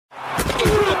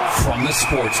From the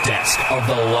sports desk of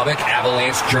the Lubbock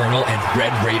Avalanche Journal and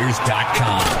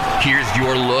RedRaiders.com, here's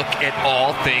your look at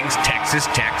all things Texas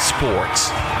Tech sports.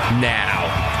 Now,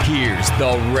 here's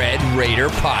the Red Raider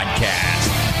Podcast.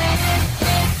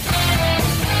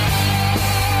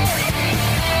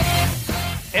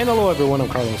 And hello, everyone. I'm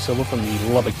Carlos Silva from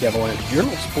the Lubbock Avalanche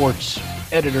Journal, sports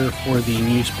editor for the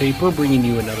newspaper, bringing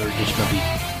you another edition of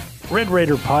the Red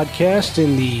Raider Podcast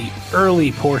in the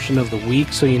early portion of the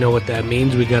week, so you know what that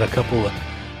means. We got a couple of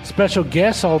special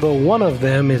guests, although one of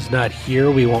them is not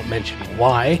here. We won't mention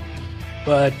why,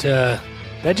 but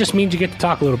that just means you get to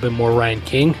talk a little bit more. Ryan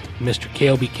King, Mr.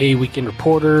 KLBK Weekend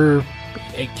Reporter,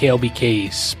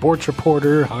 KLBK Sports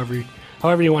Reporter, however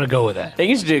you want to go with that. I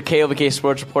used to do KLBK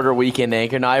Sports Reporter Weekend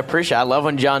Anchor, and I love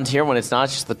when John's here, when it's not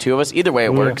just the two of us. Either way,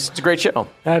 it works. It's a great show.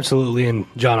 Absolutely, and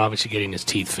John obviously getting his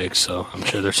teeth fixed, so I'm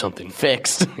sure there's something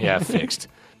fixed. Yeah, fixed.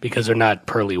 Because they're not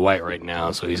pearly white right now,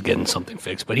 so he's getting something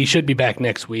fixed. But he should be back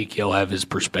next week. He'll have his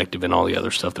perspective and all the other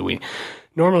stuff that we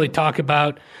normally talk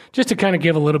about. Just to kind of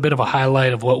give a little bit of a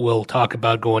highlight of what we'll talk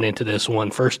about going into this one.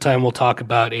 First time we'll talk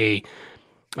about a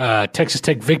Texas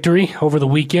Tech victory over the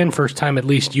weekend. First time at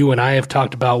least you and I have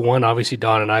talked about one. Obviously,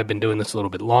 Don and I have been doing this a little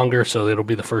bit longer, so it'll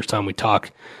be the first time we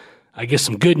talk, I guess,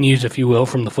 some good news, if you will,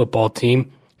 from the football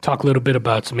team. Talk a little bit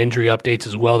about some injury updates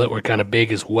as well that were kind of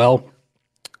big as well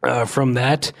from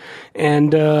that.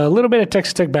 And a little bit of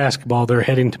Texas Tech basketball. They're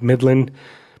heading to Midland,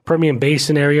 Permian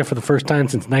Basin area for the first time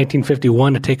since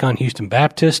 1951 to take on Houston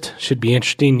Baptist. Should be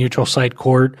interesting. Neutral site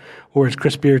court, or as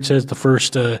Chris Beard says, the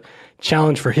first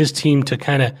challenge for his team to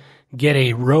kind of get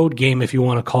a road game, if you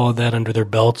want to call it that, under their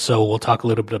belt. So we'll talk a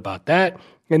little bit about that.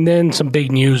 And then some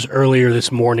big news earlier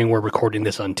this morning. We're recording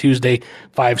this on Tuesday.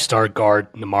 5-star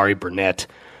guard Nimari Burnett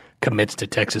commits to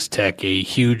Texas Tech, a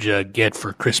huge get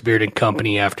for Chris Beard and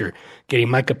company after getting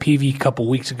Micah Peavy a couple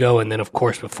weeks ago. And then, of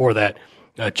course, before that,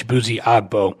 Chibuzi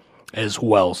Agbo as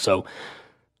well. So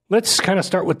let's kind of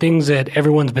start with things that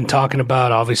everyone's been talking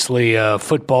about. Obviously,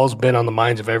 football's been on the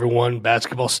minds of everyone.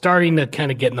 Basketball's starting to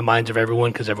kind of get in the minds of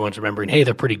everyone because everyone's remembering, hey,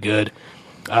 they're pretty good.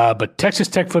 But Texas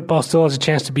Tech football still has a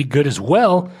chance to be good as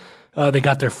well. They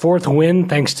got their fourth win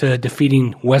thanks to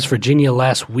defeating West Virginia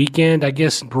last weekend. I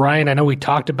guess, Ryan, I know we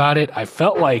talked about it. I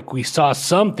felt like we saw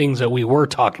some things that we were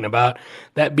talking about,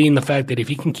 that being the fact that if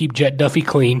you can keep Jet Duffy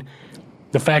clean,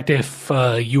 the fact if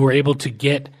you were able to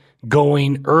get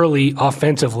going early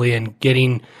offensively and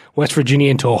getting West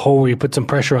Virginia into a hole where you put some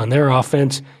pressure on their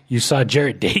offense. You saw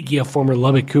Jarrett Daigie, a former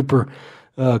Lubbock Cooper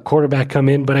quarterback, come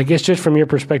in. But I guess just from your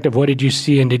perspective, what did you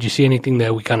see, and did you see anything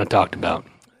that we kind of talked about?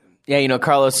 Yeah,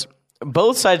 Carlos,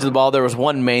 both sides of the ball, there was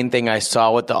one main thing I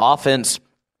saw with the offense.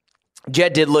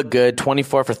 Jet did look good,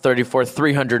 24 for 34,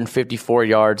 354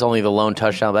 yards, only the lone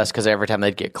touchdown. That's because every time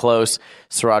they'd get close,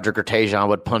 Siraj Tajon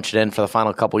would punch it in for the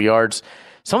final couple yards.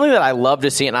 Something that I love to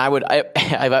see, and I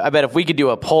bet if we could do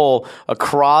a poll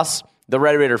across the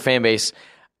Red Raider fan base,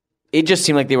 it just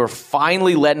seemed like they were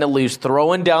finally letting it loose,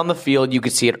 throwing down the field. You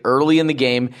could see it early in the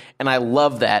game, and I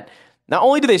love that. Not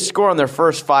only do they score on their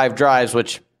first 5 drives,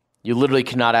 which you literally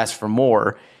cannot ask for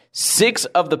more, 6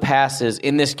 of the passes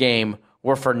in this game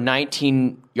were for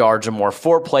 19 yards or more.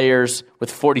 4 players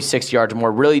with 46 yards or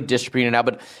more, really distributing it out.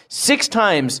 But 6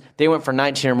 times they went for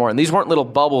 19 or more. And these weren't little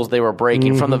bubbles they were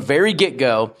breaking. From the very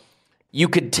get-go, you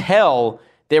could tell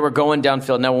they were going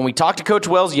downfield. Now, when we talked to Coach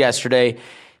Wells yesterday,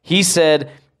 he said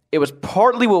it was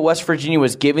partly what West Virginia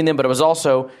was giving them, but it was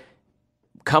also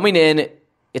coming in.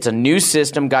 It's a new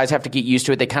system. Guys have to get used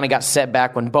to it. They kind of got set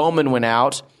back when Bowman went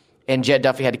out. And Jet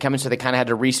Duffy had to come in, so they kind of had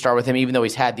to restart with him, even though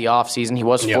he's had the offseason. He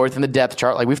was 4th in the depth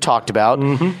chart, like we've talked about.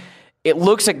 It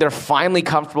looks like they're finally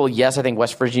comfortable. Yes, I think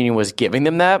West Virginia was giving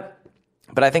them that,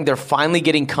 but I think they're finally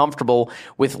getting comfortable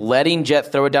with letting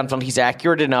Jet throw it downfield. He's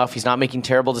accurate enough. He's not making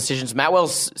terrible decisions. Matt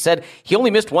Wells said he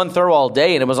only missed 1 throw all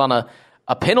day, and it was on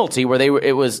a penalty where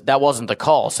that wasn't the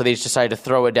call, so they just decided to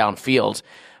throw it downfield.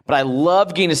 But I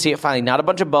love getting to see it finally. Not a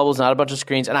bunch of bubbles, not a bunch of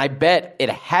screens, and I bet it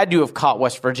had to have caught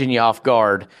West Virginia off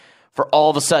guard for all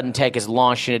of a sudden Tech is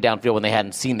launching it downfield when they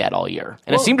hadn't seen that all year.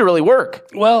 And it seemed to really work.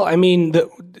 Well, I mean,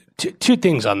 two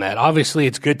things on that. Obviously,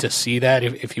 it's good to see that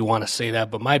if you want to say that.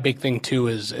 But my big thing, too,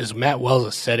 is as Matt Wells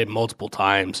has said it multiple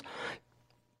times,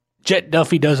 Jet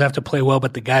Duffy does have to play well,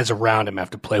 but the guys around him have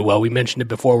to play well. We mentioned it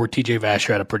before where TJ Vasher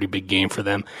had a pretty big game for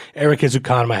them. Eric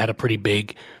Izukanma had a pretty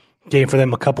big game for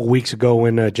them a couple weeks ago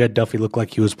when Jet Duffy looked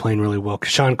like he was playing really well.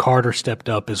 Kashawn Carter stepped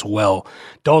up as well.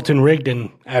 Dalton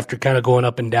Rigdon, after kind of going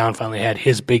up and down, finally had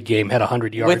his big game, had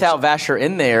 100 yards. Without Vasher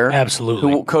in there.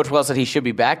 Absolutely. Who Coach Wells said he should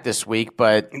be back this week,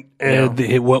 but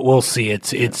we'll see.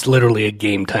 It's literally a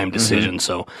game-time decision,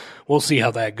 so we'll see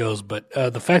how that goes. But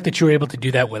the fact that you were able to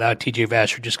do that without TJ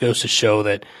Vasher just goes to show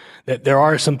that there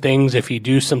are some things, if you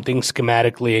do some things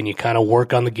schematically and you kind of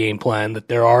work on the game plan, that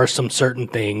there are some certain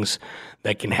things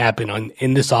that can happen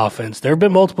in this offense. There have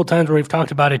been multiple times where we've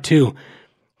talked about it too.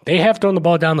 They have thrown the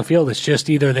ball down the field. It's just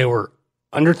either they were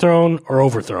underthrown or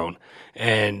overthrown.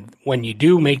 And when you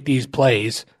do make these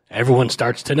plays, everyone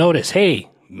starts to notice, hey,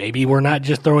 maybe we're not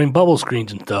just throwing bubble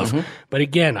screens and stuff. Mm-hmm. But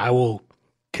again, I will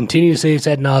continue to say this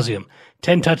ad nauseum.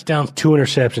 10 touchdowns, 2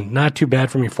 interceptions. Not too bad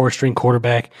from your fourth-string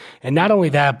quarterback. And not only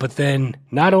that, but then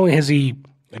not only has he,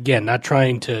 again, not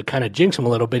trying to kind of jinx him a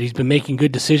little bit, he's been making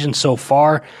good decisions so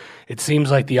far. It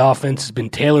seems like the offense has been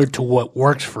tailored to what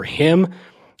works for him.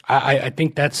 I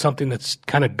think that's something that's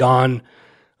kind of gone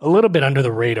a little bit under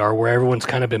the radar, where everyone's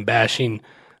kind of been bashing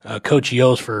Coach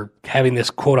Yost for having this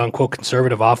quote-unquote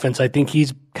conservative offense. I think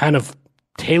he's kind of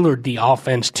tailored the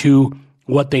offense to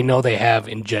what they know they have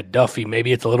in Jett Duffey.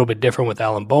 Maybe it's a little bit different with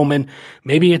Alan Bowman.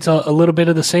 Maybe it's a little bit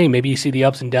of the same. Maybe you see the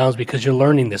ups and downs because you're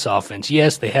learning this offense.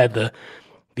 Yes, they had the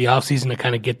offseason to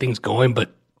kind of get things going,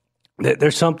 but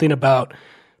there's something about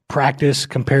practice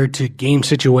compared to game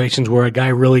situations where a guy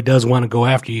really does want to go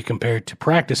after you, compared to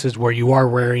practices where you are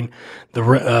wearing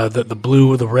the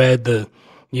blue or the red, the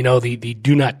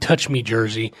do not touch me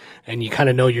jersey, and you kind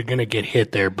of know you're going to get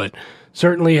hit there. But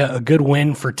certainly a good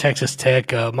win for Texas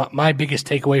Tech. My biggest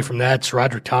takeaway from that's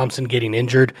Roderick Thompson getting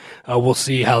injured. We'll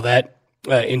see how that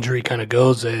injury kind of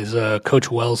goes. As Coach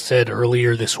Wells said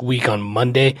earlier this week on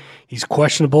Monday, he's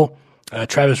questionable.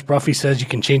 Travis Bruffy says you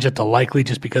can change it to likely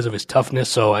just because of his toughness.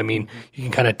 So, I mean, you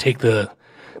can kind of take the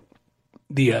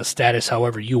status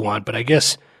however you want. But I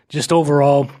guess just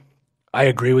overall, I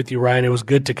agree with you, Ryan. It was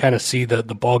good to kind of see the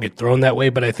ball get thrown that way,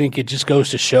 but I think it just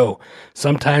goes to show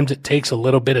sometimes it takes a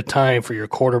little bit of time for your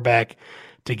quarterback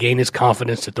to gain his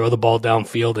confidence to throw the ball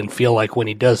downfield and feel like when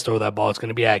he does throw that ball, it's going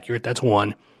to be accurate. That's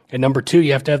one. And number two,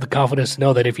 you have to have the confidence to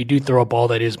know that if you do throw a ball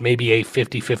that is maybe a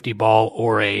 50-50 ball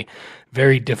or a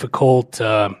very difficult,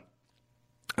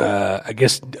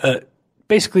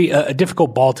 basically a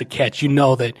difficult ball to catch, you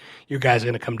know that your guy's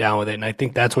going to come down with it. And I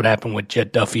think that's what happened with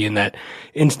Jett Duffey in that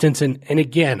instance. And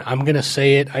again, I'm going to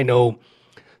say it. I know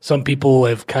some people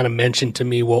have kind of mentioned to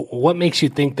me, well, what makes you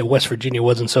think that West Virginia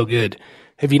wasn't so good?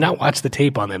 Have you not watched the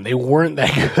tape on them? They weren't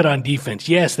that good on defense.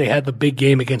 Yes, they had the big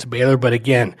game against Baylor, but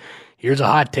again, here's a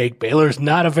hot take. Baylor's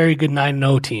not a very good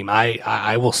 9-0 team.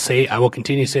 I will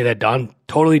continue to say that. Don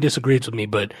totally disagrees with me,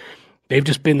 but they've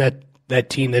just been that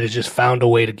team that has just found a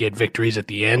way to get victories at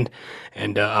the end.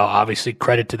 And obviously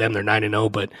credit to them, they're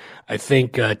 9-0, but I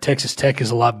think Texas Tech is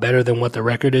a lot better than what the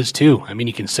record is too. I mean,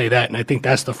 you can say that, and I think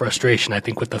that's the frustration, I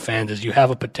think, with the fans is you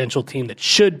have a potential team that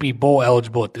should be bowl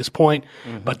eligible at this point,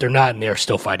 but they're not, and they're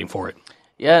still fighting for it.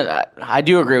 Yeah, I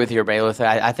do agree with you, Baylor.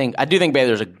 I do think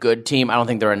Baylor's a good team. I don't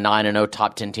think they're a 9-0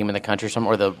 top 10 team in the country,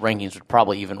 or the rankings would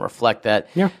probably even reflect that.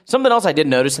 Yeah. Something else I did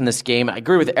notice in this game, I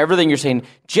agree with everything you're saying.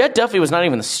 Jett Duffey was not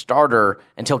even the starter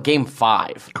until Game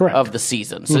 5 of the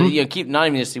season. So not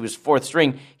even just he was fourth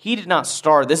string. He did not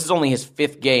start. This is only his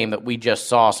fifth game that we just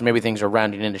saw, so maybe things are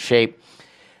rounding into shape.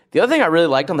 The other thing I really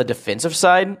liked on the defensive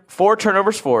side, 4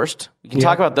 turnovers forced. We can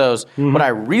talk about those. What I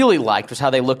really liked was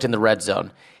how they looked in the red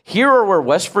zone. Here are where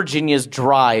West Virginia's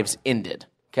drives ended,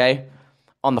 okay?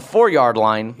 On the 4-yard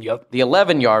line, the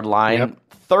 11-yard line,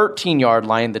 13-yard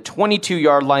line, the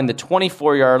 22-yard line, the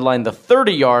 24-yard line, the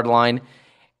 30-yard line.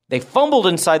 They fumbled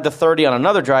inside the 30 on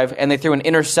another drive, and they threw an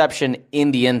interception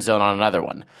in the end zone on another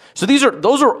one. So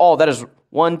those are all, that is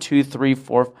 1, 2, 3,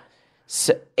 4,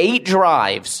 8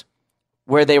 drives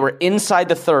where they were inside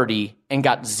the 30 and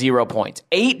got 0 points.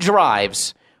 8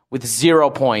 drives with 0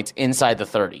 points inside the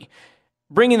 30.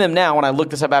 Bringing them now, when I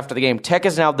looked this up after the game, Tech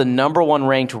is now the number 1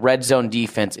 ranked red zone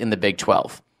defense in the Big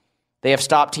 12. They have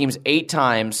stopped teams 8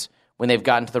 times when they've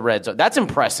gotten to the red zone. That's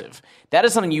impressive. That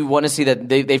is something you want to see, that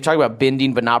they've talked about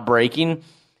bending but not breaking.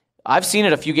 I've seen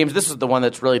it a few games. This is the one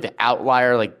that's really the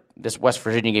outlier. Like, this West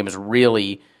Virginia game is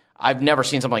really, I've never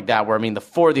seen something like that where, the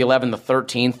 4, the 11, the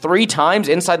 13, 3 times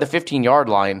inside the 15-yard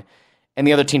line, and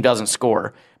the other team doesn't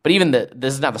score. But even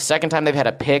this is now the second time they've had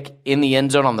a pick in the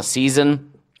end zone on the season.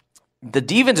 The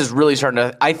defense is really starting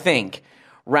to, I think,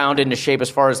 round into shape as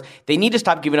far as they need to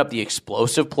stop giving up the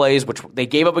explosive plays, which they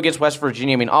gave up against West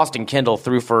Virginia. Austin Kendall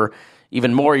threw for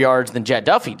even more yards than Jett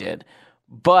Duffey did.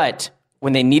 But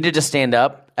when they needed to stand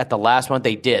up at the last one,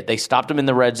 they did. They stopped him in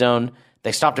the red zone.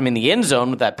 They stopped him in the end zone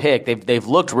with that pick. They've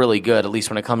looked really good, at least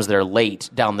when it comes there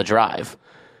late down the drive.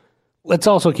 Let's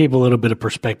also keep a little bit of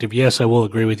perspective. Yes, I will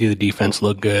agree with you. The defense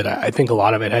looked good. I think a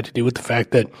lot of it had to do with the fact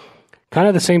that kind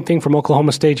of the same thing from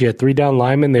Oklahoma State. You had 3 down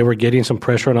linemen. They were getting some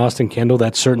pressure on Austin Kendall.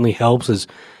 That certainly helps. As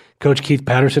Coach Keith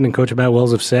Patterson and Coach Matt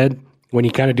Wells have said, when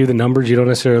you kind of do the numbers, you don't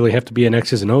necessarily have to be an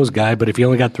X's and O's guy, but if you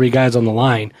only got 3 guys on the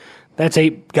line, that's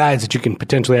 8 guys that you can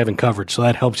potentially have in coverage, so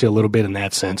that helps you a little bit in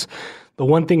that sense. The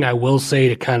one thing I will say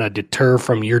to kind of deter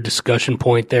from your discussion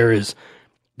point there is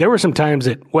there were some times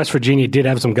that West Virginia did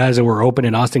have some guys that were open,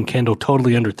 and Austin Kendall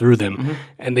totally underthrew them,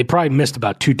 and they probably missed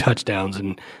about 2 touchdowns.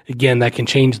 And again, that can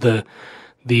change the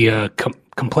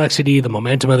complexity, the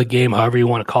momentum of the game, however you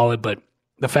want to call it. But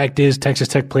the fact is, Texas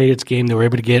Tech played its game. They were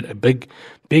able to get a big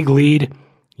lead.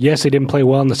 Yes, they didn't play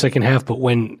well in the second half, but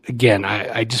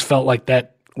I just felt like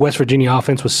that West Virginia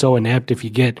offense was so inept. If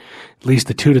you get at least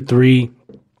the 2 to 3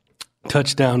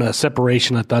 touchdown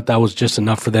separation, I thought that was just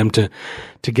enough for them to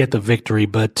get the victory.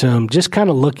 But just kind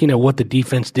of looking at what the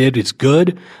defense did is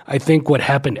good. I think what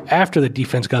happened after the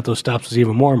defense got those stops was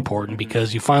even more important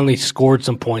because you finally scored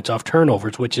some points off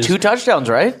turnovers, which is 2 touchdowns,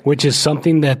 right? Which is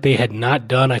something that they had not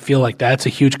done. I feel like that's a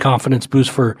huge confidence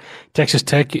boost for Texas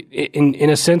Tech in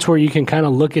a sense where you can kind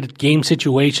of look at game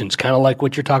situations, kind of like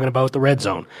what you're talking about with the red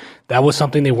zone. That was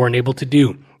something they weren't able to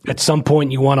do. At some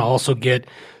point, you want to also get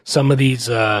some of these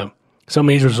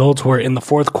results where in the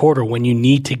fourth quarter when you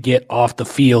need to get off the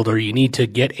field or you need to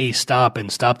get a stop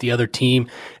and stop the other team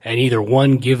and either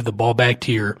one, give the ball back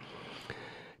to your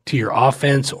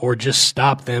offense or just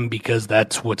stop them because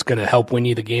that's what's going to help win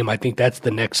you the game. I think that's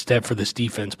the next step for this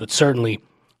defense. But certainly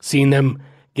seeing them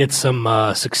get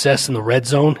some success in the red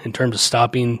zone in terms of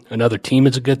stopping another team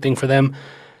is a good thing for them.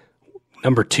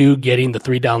 Number 2, getting the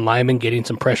 3-down linemen, getting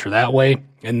some pressure that way.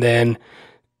 And then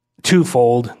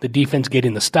twofold, the defense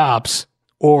getting the stops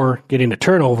or getting a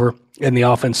turnover and the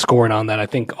offense scoring on that. I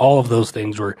think all of those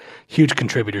things were huge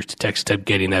contributors to Texas Tech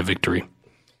getting that victory.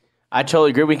 I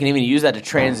totally agree. We can even use that to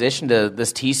transition to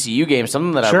this TCU game,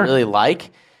 something that I really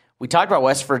like. We talked about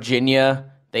West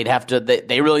Virginia. They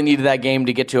really needed that game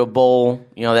to get to a bowl.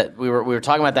 You know, that we were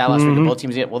talking about that last week. Both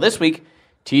teams get. Well, this week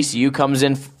TCU comes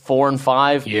in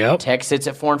 4-5. Yep. Tech sits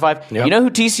at 4-5. Yep. You know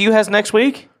who TCU has next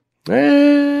week?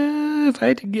 If I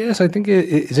had to guess, I think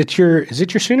is it your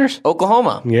Sooners?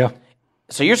 Oklahoma. Yeah.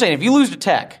 So you're saying if you lose to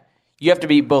Tech, you have to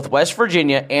beat both West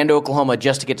Virginia and Oklahoma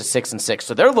just to get to 6-6.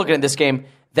 So they're looking at this game.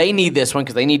 They need this one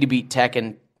because they need to beat Tech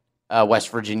and West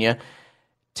Virginia.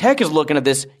 Tech is looking at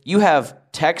this. You have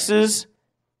Texas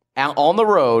out on the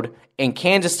road and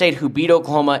Kansas State, who beat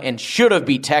Oklahoma and should have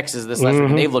beat Texas this last week,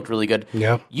 and they've looked really good.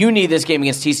 Yeah. You need this game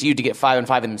against TCU to get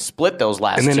 5-5 and split those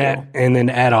last two. And then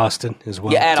at Austin as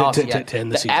well. Yeah, at Austin. To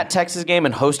end the season. At Texas game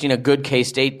and hosting a good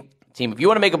K-State team. If you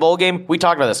want to make a bowl game, we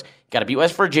talked about this. You got to beat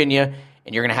West Virginia,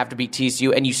 and you're going to have to beat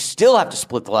TCU, and you still have to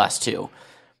split the last 2.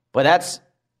 But that's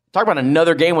talk about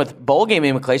another game with bowl game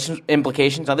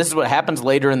implications. Now, this is what happens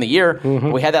later in the year.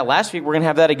 We had that last week. We're going to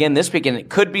have that again this week, and it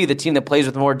could be the team that plays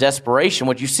with more desperation.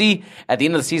 What you see at the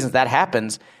end of the season, if that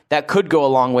happens, that could go a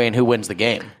long way in who wins the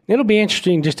game. It'll be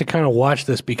interesting just to kind of watch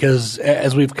this because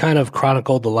as we've kind of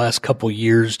chronicled the last couple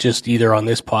years, just either on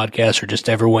this podcast or just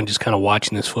everyone just kind of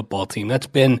watching this football team, that's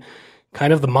been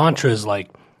kind of the mantra is like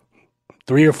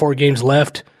 3 or 4 games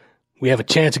left. We have a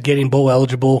chance of getting bowl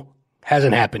eligible.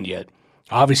 Hasn't happened yet.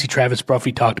 Obviously, Travis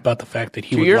Bruffy talked about the fact that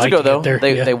he would like to get there. 2 years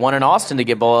ago, though, they won in Austin to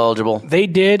get bowl eligible. They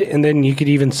did, and then you could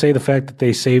even say the fact that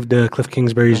they saved Cliff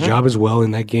Kingsbury's job as well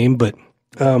in that game. But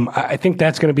I think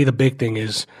that's going to be the big thing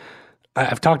is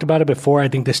I've talked about it before. I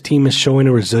think this team is showing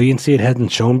a resiliency it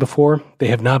hasn't shown before. They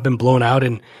have not been blown out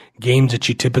in games that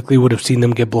you typically would have seen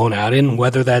them get blown out in,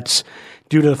 whether that's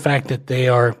due to the fact that they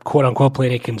are, quote-unquote,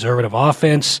 playing a conservative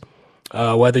offense,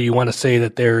 whether you want to say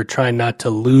that they're trying not to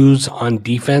lose on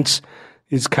defense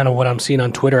is kind of what I'm seeing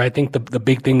on Twitter. I think the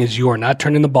big thing is you are not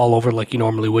turning the ball over like you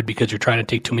normally would because you're trying to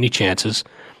take too many chances.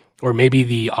 Or maybe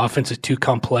the offense is too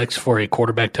complex for a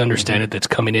quarterback to understand it that's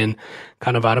coming in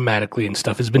kind of automatically and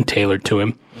stuff has been tailored to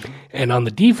him. And on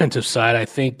the defensive side, I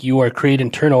think you are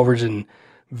creating turnovers in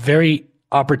very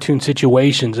opportune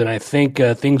situations. And I think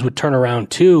things would turn around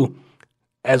too,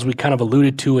 as we kind of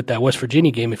alluded to with that West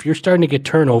Virginia game. If you're starting to get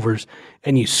turnovers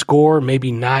and you score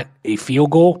maybe not a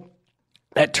field goal,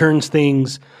 that turns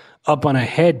things up on a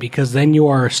head because then you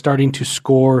are starting to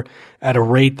score at a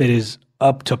rate that is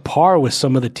up to par with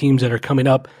some of the teams that are coming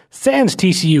up. Sans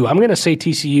TCU. I'm going to say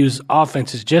TCU's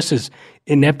offense is just as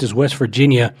inept as West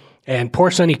Virginia. And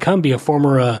poor Sonny Cumbie, a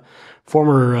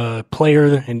former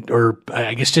player, or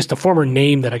I guess just a former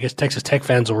name that I guess Texas Tech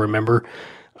fans will remember.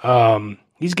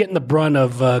 He's getting the brunt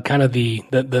of kind of the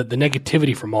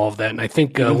negativity from all of that. And I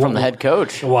think from the head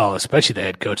coach. Well, especially the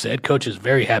head coach. The head coach is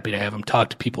very happy to have him talk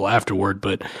to people afterward.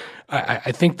 But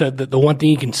I think that the one thing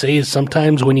you can say is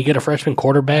sometimes when you get a freshman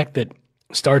quarterback that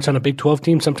starts on a Big 12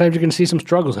 team, sometimes you're going to see some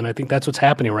struggles. And I think that's what's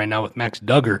happening right now with Max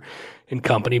Duggar and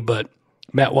company. But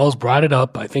Matt Wells brought it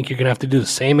up. I think you're going to have to do the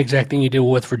same exact thing you did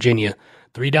with Virginia.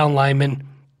 3 down linemen,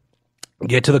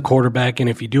 get to the quarterback, and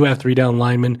if you do have 3 down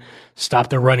linemen, stop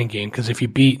the running game. Because if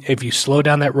you slow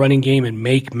down that running game and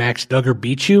make Max Duggar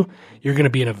beat you, you're going to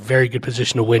be in a very good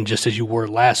position to win, just as you were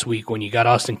last week when you got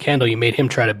Austin Kendall. You made him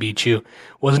try to beat you.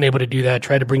 Wasn't able to do that.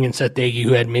 Tried to bring in Seth Dagey,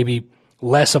 who had maybe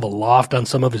less of a loft on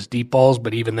some of his deep balls,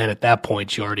 but even then at that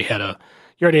point, you already had a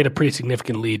pretty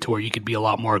significant lead to where you could be a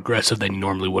lot more aggressive than you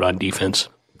normally would on defense.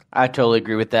 I totally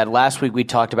agree with that. Last week we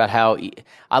talked about how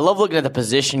I love looking at the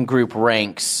position group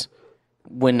ranks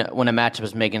when a matchup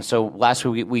is making. So last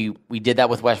week we did that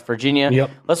with West Virginia.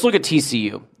 Yep. Let's look at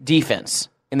TCU defense.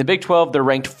 In the Big 12, they're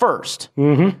ranked first.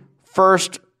 Mm-hmm.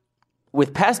 First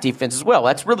with pass defense as well.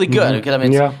 That's really good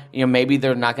because maybe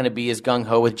they're not going to be as gung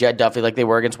ho with Jed Duffy like they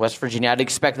were against West Virginia. I'd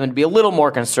expect them to be a little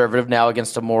more conservative now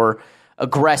against a more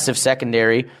aggressive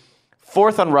secondary.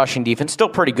 4th on rushing defense, still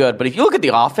pretty good. But if you look at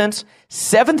the offense,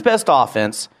 7th best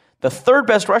offense, the 3rd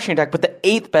best rushing attack, but the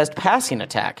 8th best passing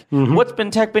attack. Mm-hmm. What's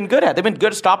Tech been good at? They've been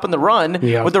good at stopping the run,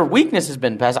 but their weakness has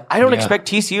been pass. I don't expect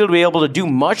TCU to be able to do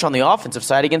much on the offensive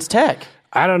side against Tech.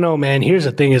 I don't know, man. Here's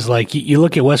the thing is, like, you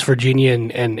look at West Virginia,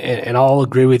 and I'll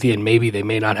agree with you, and maybe they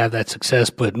may not have that success,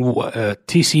 but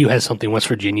TCU has something West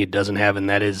Virginia doesn't have, and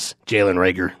that is Jalen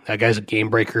Reagor. That guy's a game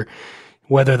breaker.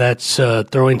 Whether that's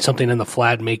throwing something in the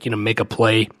flat, making him make a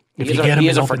play. If you get him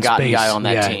in open space, guy on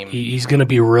that team. He's going to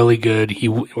be really good.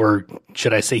 Or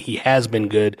should I say he has been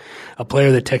good. A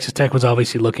player that Texas Tech was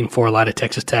obviously looking for. A lot of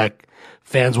Texas Tech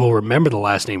fans will remember the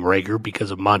last name Reagor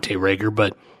because of Monte Reagor,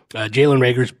 but Jalen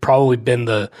Reagor's probably been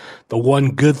the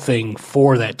one good thing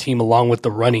for that team along with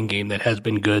the running game that has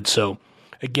been good. So,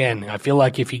 again, I feel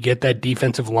like if you get that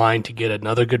defensive line to get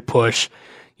another good push,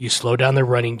 you slow down their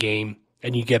running game,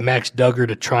 and you get Max Duggar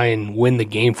to try and win the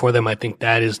game for them, I think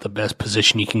that is the best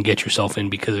position you can get yourself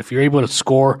in because if you're able to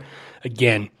score,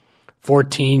 again,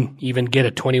 14, even get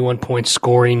a 21-point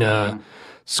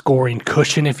scoring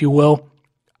cushion, if you will,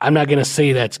 I'm not going to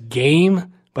say that's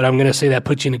game, but I'm going to say that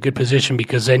puts you in a good position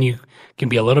because then you can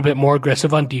be a little bit more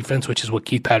aggressive on defense, which is what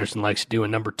Keith Patterson likes to do.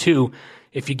 And number 2,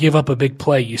 if you give up a big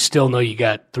play, you still know you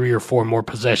got 3 or 4 more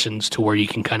possessions to where you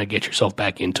can kind of get yourself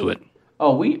back into it.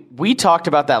 Oh, we talked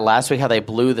about that last week, how they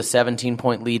blew the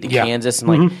 17-point lead to Kansas.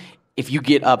 And, if you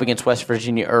get up against West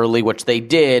Virginia early, which they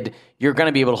did, you're going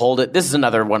to be able to hold it. This is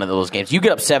another one of those games. You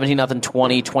get up 17-0,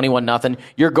 20, 21-0,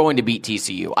 you're going to beat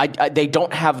TCU. They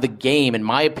don't have the game, in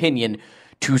my opinion,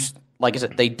 to, like I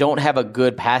said, they don't have a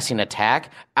good passing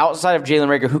attack outside of Jalen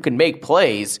Reagor who can make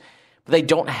plays, but they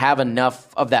don't have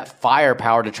enough of that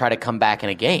firepower to try to come back in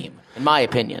a game, in my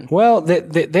opinion. Well,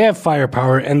 they have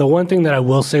firepower, and the one thing that I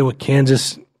will say with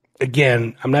Kansas,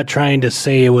 again, I'm not trying to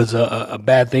say it was a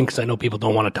bad thing because I know people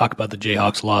don't want to talk about the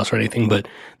Jayhawks loss or anything, but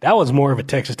that was more of a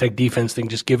Texas Tech defense thing,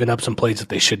 just giving up some plays that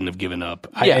they shouldn't have given up.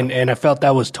 And I felt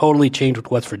that was totally changed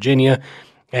with West Virginia.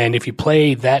 And if you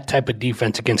play that type of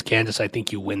defense against Kansas, I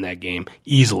think you win that game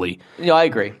easily. Yeah, I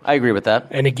agree. I agree with that.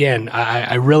 And again,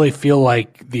 I really feel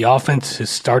like the offense is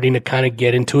starting to kind of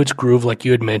get into its groove, like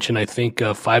you had mentioned. I think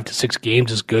 5 to 6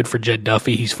 games is good for Jed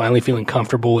Duffy. He's finally feeling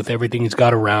comfortable with everything he's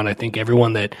got around. I think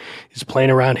everyone that is playing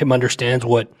around him understands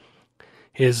what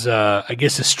his,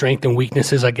 his strength and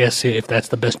weaknesses, if that's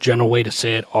the best general way to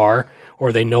say it, are.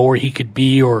 Or they know where he could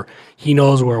be, or he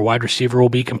knows where a wide receiver will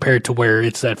be compared to where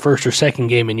it's that first or second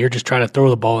game and you're just trying to throw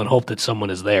the ball and hope that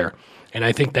someone is there. And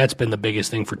I think that's been the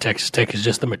biggest thing for Texas Tech is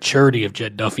just the maturity of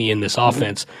Jed Duffy in this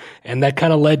offense. And that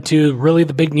kind of led to really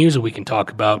the big news that we can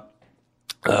talk about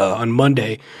on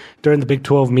Monday. During the Big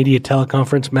 12 media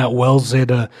teleconference, Matt Wells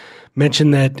had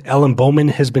mentioned that Ellen Bowman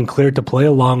has been cleared to play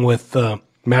along with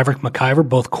Maverick McIver,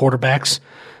 both quarterbacks,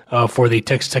 for the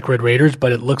Texas Tech Red Raiders,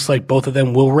 but it looks like both of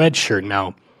them will redshirt.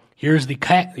 Now, here's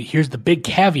the big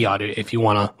caveat, if you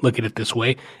want to look at it this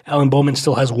way. Alan Bowman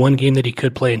still has one game that he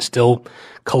could play and still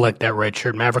collect that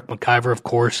redshirt. Maverick McIver, of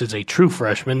course, is a true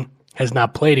freshman, has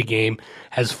not played a game,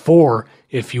 has 4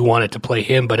 if you wanted to play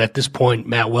him, but at this point,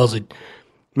 Matt Wells had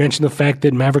mentioned the fact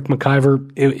that Maverick McIver,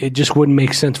 it just wouldn't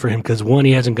make sense for him because, one,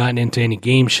 he hasn't gotten into any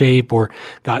game shape or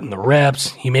gotten the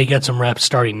reps. He may get some reps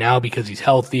starting now because he's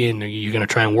healthy and you're going to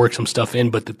try and work some stuff in.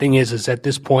 But the thing is at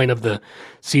this point of the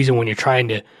season when you're trying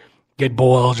to get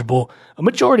bowl eligible, a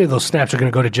majority of those snaps are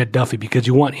going to go to Jed Duffy because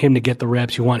you want him to get the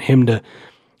reps. You want him to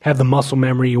have the muscle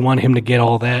memory. You want him to get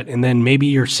all that. And then maybe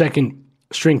your second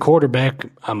string quarterback,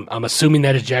 I'm assuming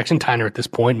that is Jackson Tyner at this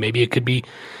point. Maybe it could be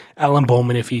Alan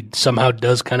Bowman if he somehow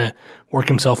does kind of work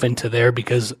himself into there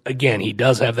because, again, he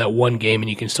does have that one game and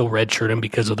you can still redshirt him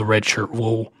because of the redshirt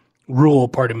rule,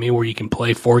 where you can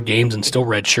play 4 games and still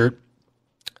redshirt.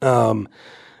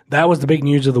 that was the big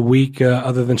news of the week,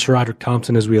 other than Sherrodrick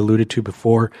Thompson, as we alluded to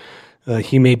before.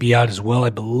 He may be out as well. I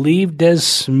believe Des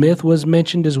Smith was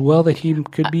mentioned as well that he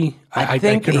could be. I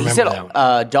think couldn't he remember said, that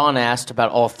one. Don asked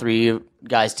about all three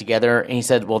guys together, and he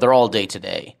said, well, they're all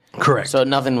day-to-day. Correct. So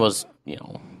nothing was,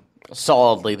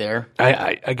 solidly there.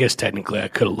 I guess technically I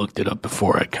could have looked it up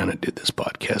before I kind of did this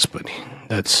podcast, but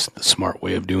that's the smart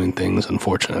way of doing things.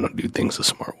 Unfortunately, I don't do things the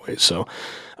smart way. So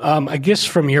I guess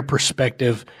from your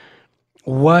perspective,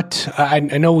 I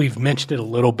know we've mentioned it a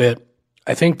little bit.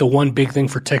 I think the one big thing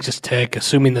for Texas Tech,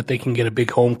 assuming that they can get a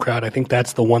big home crowd, I think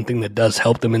that's the one thing that does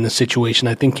help them in this situation.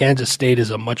 I think Kansas State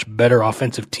is a much better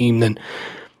offensive team than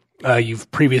you've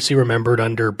previously remembered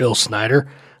under Bill Snyder.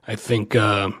 I think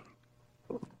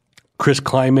Chris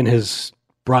Kleiman has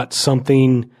brought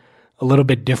something a little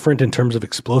bit different in terms of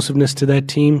explosiveness to that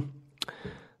team.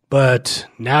 But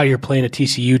now you're playing a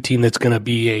TCU team that's going to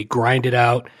be a grinded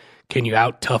out, can you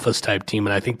out-tough us type team.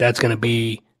 And I think that's going to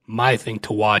be my thing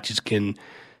to watch is can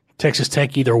Texas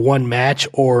Tech either one match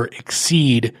or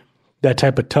exceed that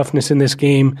type of toughness in this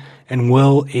game, and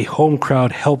will a home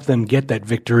crowd help them get that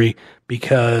victory?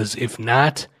 Because if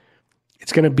not,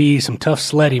 it's going to be some tough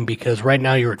sledding because right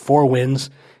now you're at 4 wins.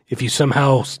 If you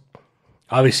somehow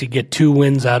obviously get 2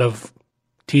 wins out of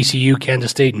TCU,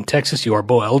 Kansas State, and Texas, you are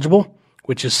bowl eligible,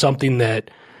 which is something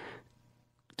that,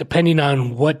 depending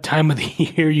on what time of the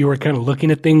year you were kind of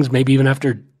looking at things, maybe even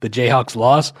after the Jayhawks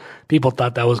loss, people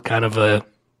thought that was kind of a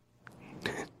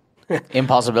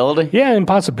impossibility? Yeah,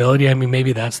 impossibility. I mean,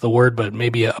 maybe that's the word, but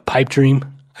maybe a pipe dream,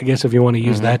 I guess, if you want to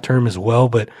use that term as well.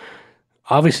 But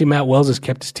obviously Matt Wells has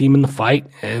kept his team in the fight,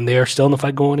 and they are still in the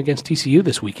fight going against TCU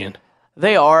this weekend.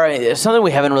 They are. Something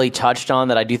we haven't really touched on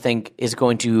that I do think is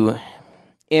going to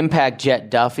impact Jet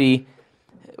Duffy.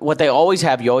 What they always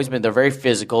have, they're very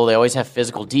physical. They always have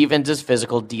physical defenses,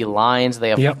 physical D lines. They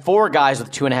have 4 guys with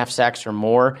 2.5 sacks or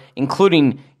more,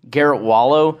 including Garrett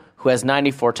Wallow, who has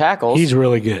 94 tackles. He's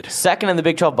really good. Second in the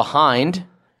Big 12 behind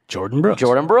Jordan Brooks.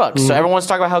 Mm-hmm. So everyone's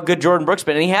talking about how good Jordan Brooks has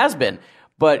been, and he has been.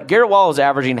 But Garrett Wallow is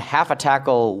averaging half a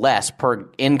tackle less per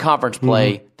in-conference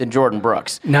play than Jordan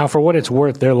Brooks. Now, for what it's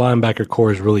worth, their linebacker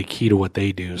core is really key to what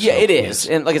they do. Yeah, it is.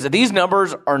 And like I said, these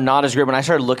numbers are not as great. When I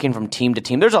started looking from team to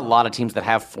team, there's a lot of teams that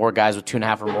have 4 guys with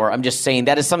 2.5 or more. I'm just saying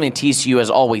that is something TCU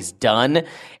has always done,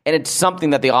 and it's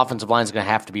something that the offensive line is going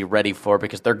to have to be ready for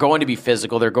because they're going to be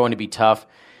physical, they're going to be tough.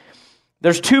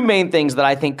 There's 2 main things that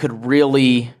I think could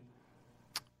really,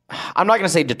 I'm not going to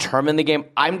say determine the game.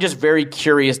 I'm just very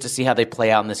curious to see how they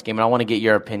play out in this game, and I want to get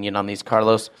your opinion on these,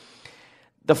 Carlos.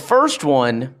 The first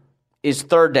one is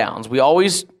third downs. We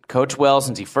always, Coach Wells,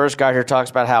 since he first got here,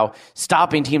 talks about how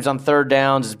stopping teams on third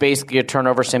downs is basically a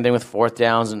turnover, same thing with fourth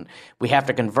downs, and we have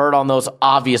to convert on those,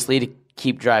 obviously, to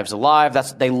keep drives alive.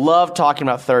 They love talking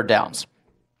about third downs.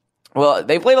 Well,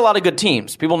 they played a lot of good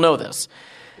teams. People know this.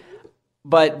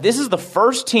 But this is the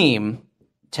first team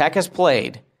Tech has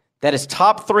played that is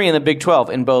top 3 in the Big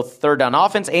 12 in both third down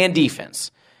offense and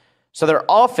defense. So their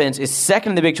offense is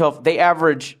second in the Big 12.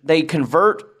 They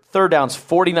convert third downs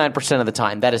 49% of the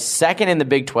time. That is second in the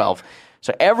Big 12.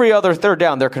 So every other third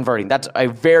down they're converting. That's a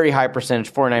very high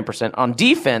percentage, 49%. On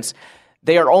defense,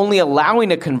 they are only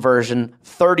allowing a conversion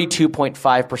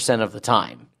 32.5% of the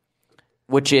time,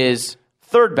 which is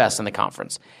third best in the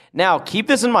conference. Now, keep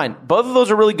this in mind. Both of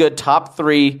those are really good, top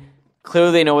 3.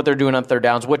 Clearly they know what they're doing on third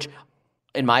downs, which,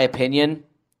 in my opinion,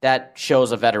 that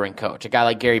shows a veteran coach. A guy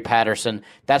like Gary Patterson,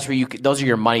 that's where those are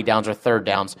your money downs or third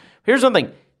downs. Here's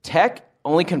something. Tech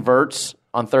only converts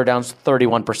on third downs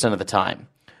 31% of the time,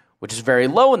 which is very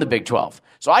low in the Big 12.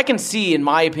 So I can see, in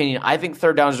my opinion, I think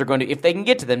third downs are going to, if they can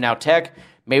get to them. Now, Tech,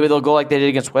 maybe they'll go like they did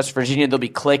against West Virginia. They'll be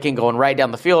clicking, going right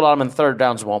down the field on them, and third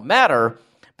downs won't matter.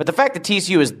 But the fact that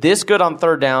TCU is this good on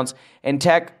third downs and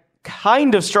Tech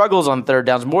kind of struggles on third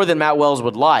downs more than Matt Wells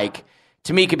would like,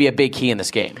 to me, could be a big key in this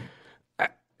game.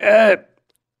 I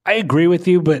agree with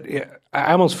you, but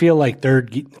I almost feel like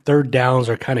third downs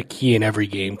are kind of key in every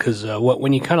game because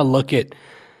when you kind of look at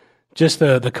just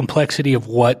the complexity of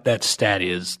what that stat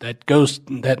is,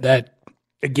 that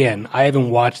again, I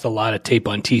haven't watched a lot of tape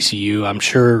on TCU. I'm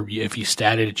sure if you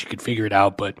statted it, you could figure it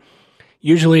out, but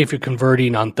usually if you're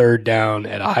converting on third down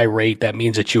at a high rate, that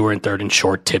means that you were in third and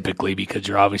short typically because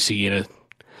you're obviously in a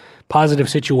positive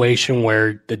situation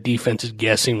where the defense is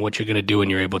guessing what you're going to do and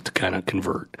you're able to kind of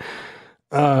convert.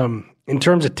 In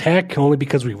terms of Tech, only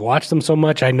because we've watched them so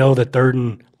much, I know that third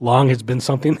and long has been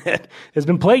something that has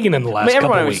been plaguing them the last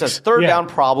couple of weeks. Everyone says third down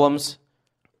problems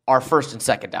are first and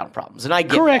second down problems, and I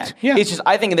get that. Yeah. It's just,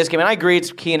 I think in this game, and I agree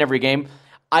it's key in every game,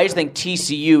 I just think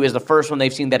TCU is the first one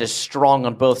they've seen that is strong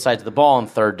on both sides of the ball on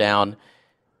third down.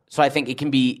 So I think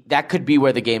that could be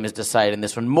where the game is decided in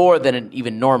this one more than it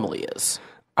even normally is.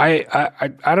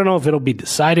 I don't know if it'll be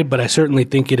decided, but I certainly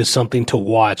think it is something to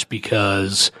watch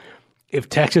because if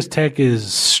Texas Tech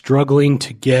is struggling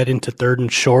to get into third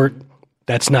and short,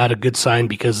 that's not a good sign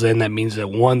because then that means that,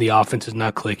 one, the offense is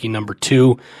not clicking. Number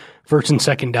two, first and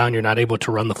second down, you're not able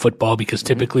to run the football because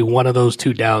typically one of those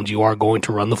two downs, you are going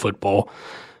to run the football.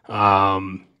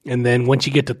 And then once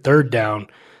you get to third down,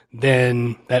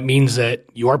 then that means that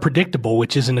you are predictable,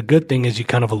 which isn't a good thing, as you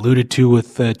kind of alluded to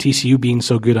with TCU being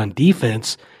so good on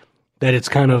defense, that it's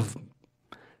kind of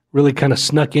really kind of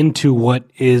snuck into what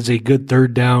is a good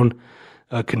third down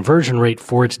conversion rate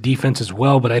for its defense as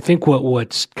well. But I think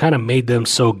what's kind of made them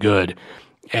so good,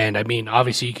 and I mean,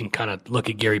 obviously you can kind of look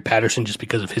at Gary Patterson just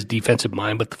because of his defensive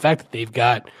mind, but the fact that they've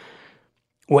got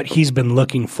what he's been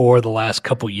looking for the last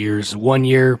couple years. 1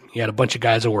 year, he had a bunch of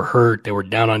guys that were hurt. They were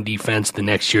down on defense. The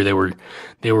next year,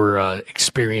 they were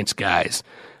experienced guys.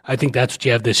 I think that's what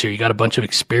you have this year. You got a bunch of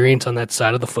experience on that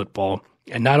side of the football.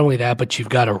 And not only that, but you've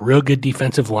got a real good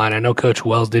defensive line. I know Coach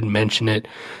Wells didn't mention it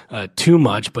too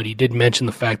much, but he did mention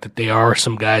the fact that there are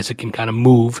some guys that can kind of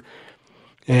move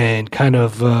and kind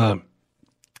of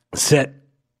set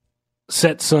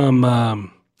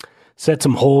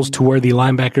some holes to where the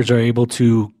linebackers are able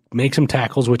to make some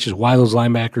tackles, which is why those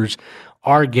linebackers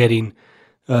are getting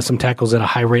some tackles at a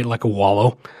high rate like a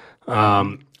Wallow.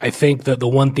 I think that the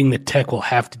one thing that Tech will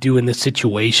have to do in this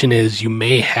situation is you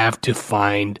may have to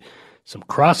find some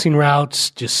crossing routes,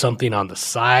 just something on the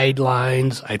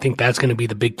sidelines. I think that's going to be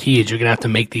the big key is you're going to have to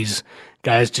make these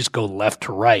guys just go left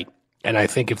to right. And I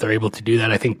think if they're able to do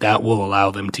that, I think that will allow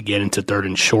them to get into third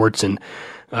and shorts. And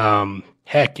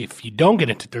heck, if you don't get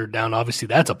into third down, obviously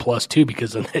that's a plus too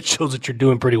because then that shows that you're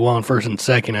doing pretty well in first and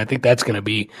second. I think that's going to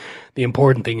be the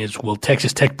important thing is will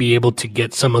Texas Tech be able to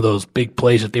get some of those big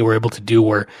plays that they were able to do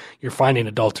where you're finding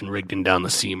a Dalton Rigdon down the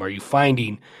seam? Are you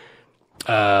finding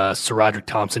Sir Roderick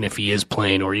Thompson if he is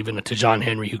playing, or even a Tajon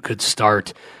Henry who could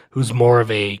start, who's more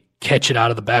of a catch it out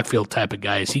of the backfield type of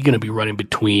guy? Is he going to be running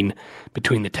between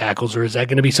the tackles, or is that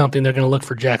going to be something they're going to look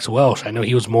for Jax Welsh? I know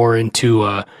he was more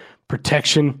into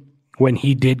protection when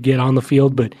he did get on the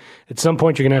field, but at some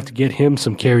point you're going to have to get him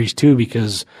some carries too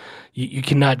because you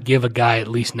cannot give a guy, at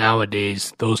least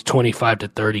nowadays, those 25 to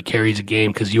 30 carries a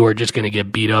game because you are just going to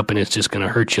get beat up and it's just going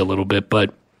to hurt you a little bit.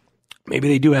 But maybe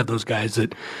they do have those guys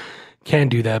that can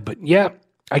do that. But yeah,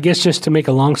 I guess just to make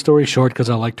a long story short, because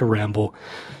I like to ramble,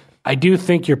 I do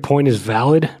think your point is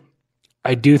valid.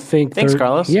 I do think thanks,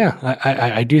 Carlos. Yeah,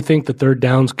 I do think the third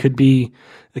downs could be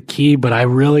the key, but I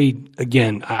really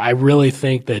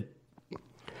think that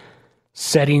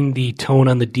setting the tone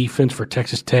on the defense for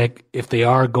Texas Tech, if they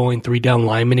are going 3-down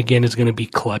linemen again, is going to be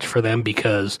clutch for them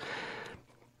because,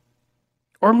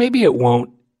 or maybe it won't.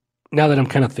 Now that I'm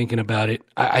kind of thinking about it,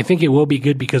 I think it will be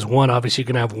good because, one, obviously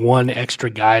you're going to have one extra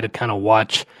guy to kind of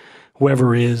watch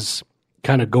whoever is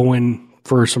kind of going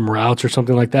for some routes or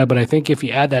something like that. But I think if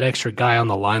you add that extra guy on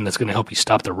the line, that's going to help you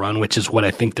stop the run, which is what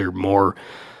I think they're more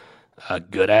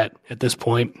good at this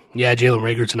point. Yeah, Jalen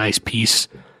Rager's a nice piece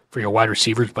for your wide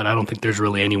receivers, but I don't think there's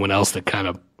really anyone else that kind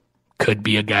of could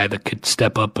be a guy that could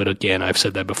step up. But again, I've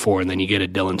said that before, and then you get a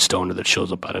Dylan Stoner that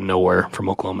shows up out of nowhere from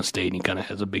Oklahoma State, and he kind of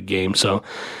has a big game. So,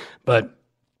 but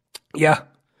yeah,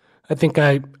 I think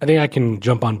I can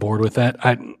jump on board with that.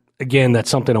 Again, that's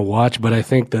something to watch, but I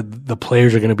think that the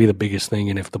players are going to be the biggest thing,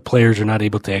 and if the players are not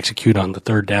able to execute on the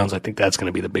third downs, I think that's going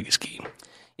to be the biggest key.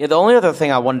 Yeah, the only other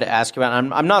thing I wanted to ask you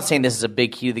about, I'm not saying this is a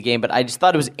big key to the game, but I just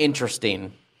thought it was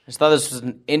interesting. I just thought this was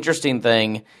an interesting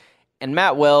thing. And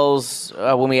Matt Wells,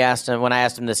 when I asked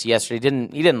him this yesterday,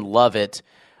 he didn't love it,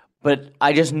 but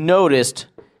I just noticed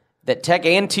that Tech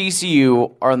and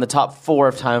TCU are in the top 4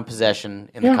 of time of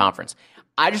possession in the conference.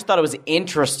 I just thought it was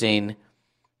interesting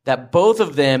that both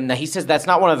of them, now he says that's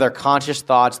not one of their conscious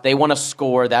thoughts. They want to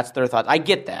score. That's their thought. I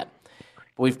get that.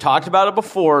 But we've talked about it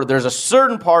before. There's a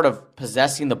certain part of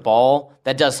possessing the ball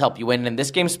that does help you win. And in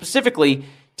this game specifically,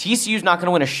 TCU's not going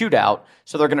to win a shootout,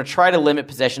 so they're going to try to limit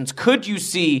possessions. Could you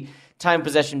see time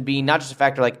possession being not just a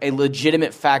factor, like a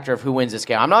legitimate factor of who wins this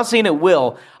game? I'm not saying it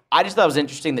will. I just thought it was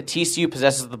interesting that TCU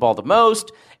possesses the ball the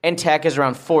most, and Tech is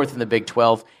around 4th in the Big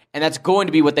 12, and that's going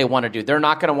to be what they want to do. They're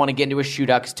not going to want to get into a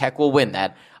shootout because Tech will win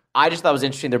that. I just thought it was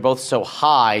interesting they're both so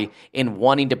high in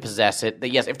wanting to possess it that,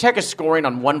 yes, if Tech is scoring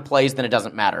on one plays, then it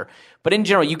doesn't matter. But in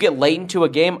general, you get late into a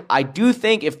game, I do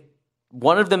think if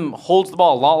one of them holds the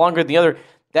ball a lot longer than the other,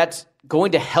 that's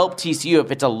going to help TCU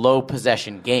if it's a low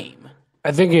possession game.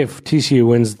 I think if TCU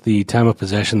wins the time of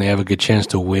possession, they have a good chance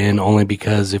to win, only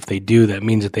because if they do, that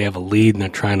means that they have a lead and they're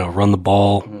trying to run the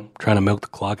ball, trying to milk the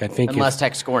clock. I think unless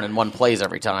Tech's scoring in one plays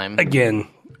every time. Again,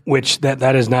 which that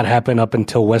has not happened up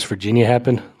until West Virginia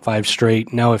happened, 5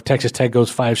 straight. Now, if Texas Tech goes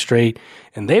 5 straight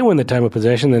and they win the time of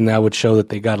possession, then that would show that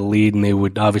they got a lead, and they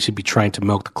would obviously be trying to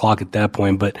milk the clock at that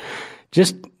point. But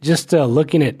just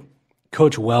looking at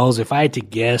Coach Wells, if I had to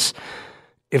guess,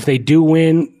 if they do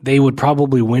win, they would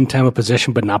probably win time of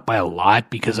possession, but not by a lot,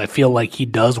 because I feel like he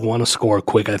does want to score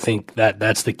quick. I think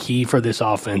that's the key for this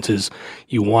offense is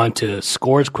you want to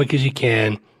score as quick as you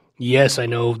can. Yes, I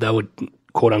know that would,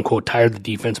 quote-unquote, tire the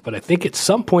defense, but I think at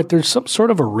some point there's some sort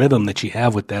of a rhythm that you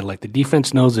have with that. Like the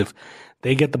defense knows if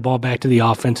they get the ball back to the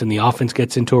offense and the offense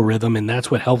gets into a rhythm, and that's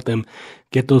what helped them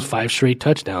get those 5 straight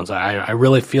touchdowns. I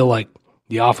really feel like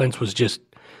the offense was just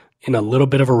in a little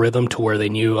bit of a rhythm to where they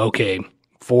knew, okay,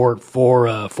 four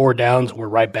downs, we're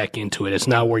right back into it. It's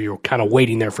not where you're kind of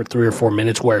waiting there for 3 or 4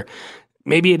 minutes, where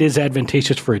maybe it is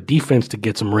advantageous for a defense to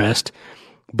get some rest.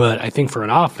 But I think for an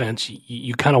offense,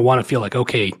 you kind of want to feel like,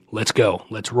 okay, let's go,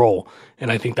 let's roll.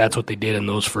 And I think that's what they did in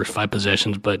those first 5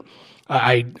 possessions. But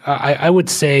I would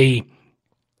say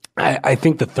I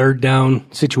think the third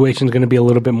down situation is going to be a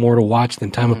little bit more to watch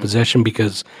than time of possession,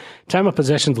 because time of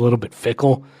possession is a little bit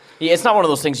fickle. Yeah, it's not one of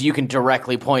those things you can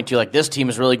directly point to, like, this team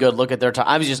is really good, look at their time.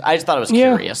 I just thought it was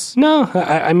curious. No,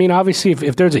 I mean, obviously,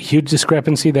 if there's a huge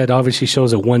discrepancy, that obviously shows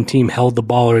that one team held the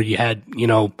ball, or you had,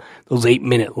 those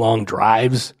 8-minute long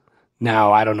drives.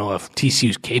 Now, I don't know if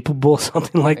TCU's capable of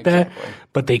something like that,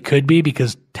 but they could be,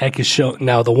 because Tech has shown.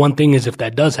 Now, the one thing is, if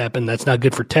that does happen, that's not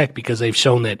good for Tech, because they've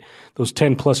shown that those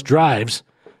 10-plus drives,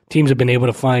 teams have been able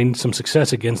to find some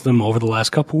success against them over the last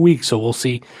couple of weeks. So we'll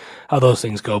see how those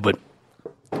things go. But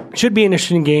should be an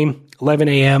interesting game, 11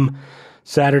 a.m.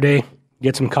 Saturday.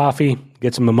 Get some coffee,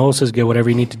 get some mimosas, get whatever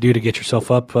you need to do to get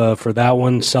yourself up for that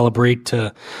one. Celebrate.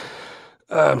 I'm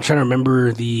trying to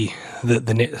remember the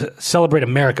Celebrate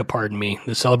America,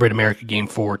 the Celebrate America game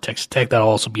for Texas Tech. That'll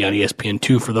also be on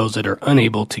ESPN2 for those that are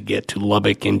unable to get to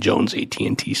Lubbock and Jones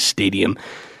AT&T Stadium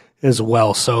as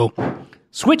well. So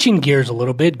switching gears a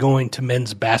little bit, going to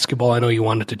men's basketball. I know you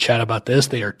wanted to chat about this.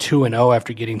 They are 2-0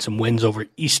 after getting some wins over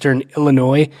Eastern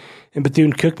Illinois and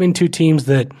Bethune-Cookman, 2 teams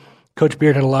that Coach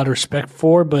Beard had a lot of respect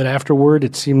for, but afterward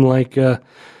it seemed like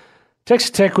Texas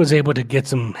Tech was able to get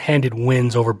some handed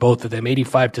wins over both of them,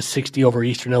 85-60 over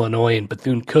Eastern Illinois, and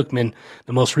Bethune-Cookman,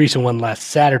 the most recent one last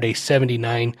Saturday,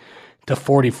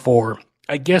 79-44.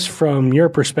 I guess from your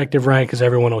perspective, Ryan, because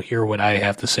everyone will hear what I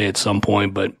have to say at some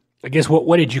point, but I guess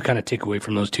what did you kind of take away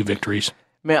from those 2 victories?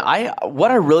 Man,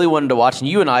 what I really wanted to watch, and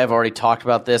you and I have already talked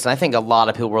about this, and I think a lot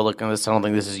of people were looking at this. I don't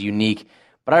think this is unique,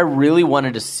 but I really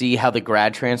wanted to see how the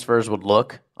grad transfers would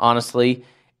look, honestly.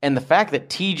 And the fact that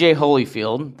TJ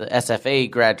Holyfield, the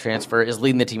SFA grad transfer, is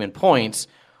leading the team in points,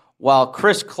 while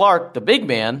Chris Clark, the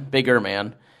bigger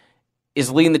man,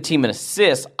 is leading the team in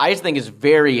assists, I just think is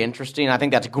very interesting. I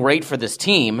think that's great for this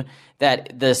team,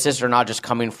 that the assists are not just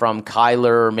coming from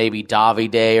Kyler or maybe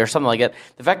Davide or something like that.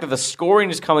 The fact that the scoring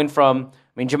is coming from,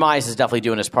 Jemias is definitely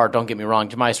doing his part, don't get me wrong.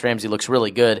 Jemias Ramsey looks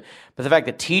really good. But the fact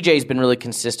that TJ's been really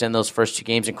consistent in those first 2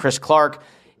 games, and Chris Clark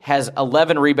has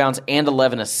 11 rebounds and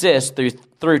 11 assists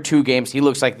through 2 games. He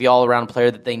looks like the all-around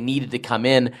player that they needed to come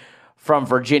in from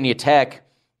Virginia Tech.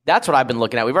 That's what I've been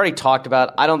looking at. We've already talked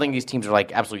about, I don't think these teams are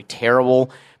like absolutely terrible,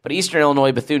 but Eastern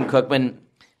Illinois, Bethune-Cookman,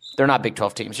 they're not Big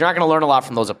 12 teams. You're not going to learn a lot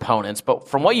from those opponents, but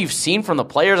from what you've seen from the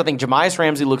players, I think Jemias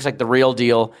Ramsey looks like the real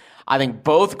deal. I think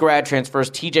both grad transfers,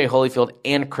 TJ Holyfield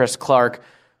and Chris Clark,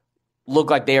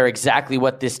 look like they are exactly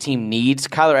what this team needs.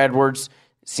 Kyler Edwards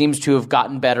seems to have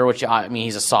gotten better, which,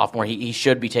 he's a sophomore. He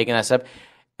should be taking that step.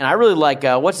 And I really like,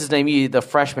 what's his name? The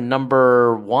freshman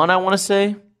number 1, I want to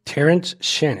say? Terrence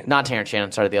Shannon. Not Terrence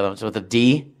Shannon, sorry, the other one. So with a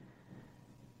D.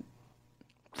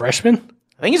 Freshman?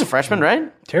 I think he's a freshman,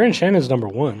 right? Terrence Shannon's number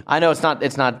 1. I know it's not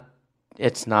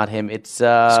him. It's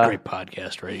a great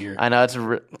podcast right here. I know it's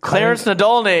Clarence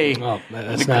Nadolny. Oh,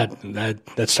 that's not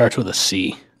that starts with a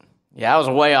C. Yeah, I was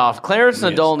way off. Clarence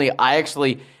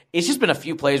Nadolny, it's just been a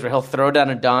few plays where he'll throw down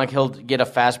a dunk, he'll get a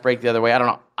fast break the other way. I don't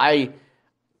know. I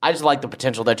just like the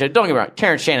potential there. Don't get me wrong.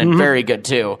 Terrence Shannon, very good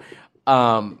too.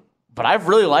 But I've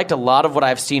really liked a lot of what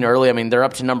I've seen early. They're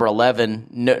up to number 11.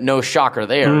 No shocker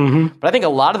there. But I think a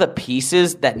lot of the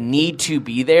pieces that need to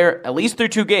be there, at least through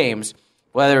 2 games,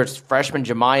 whether it's freshman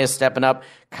Jemias stepping up,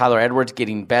 Kyler Edwards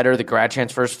getting better, the grad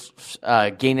transfers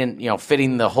gaining,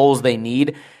 fitting the holes they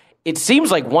need. It seems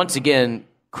like, once again,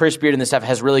 Chris Beard and the staff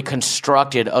has really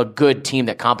constructed a good team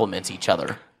that complements each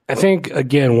other. I think,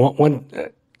 again, when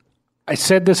I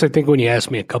said this, I think when you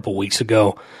asked me a couple weeks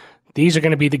ago, these are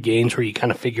going to be the games where you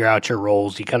kind of figure out your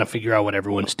roles. You kind of figure out what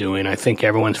everyone's doing. I think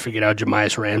everyone's figured out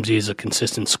Jemias Ramsey is a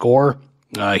consistent scorer.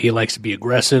 He likes to be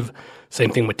aggressive.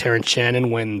 Same thing with Terrence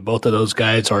Shannon when both of those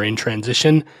guys are in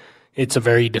transition. it's a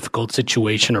very difficult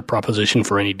situation or proposition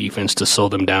for any defense to slow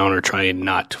them down or try and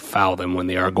not foul them when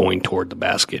they are going toward the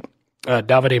basket.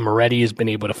 Davide Moretti has been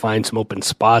able to find some open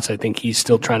spots. I think he's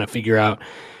still trying to figure out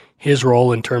his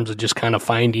role in terms of just kind of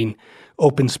finding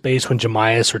open space when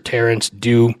Jemias or Terrence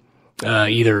do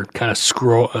either kind of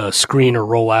screen or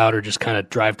roll out or just kind of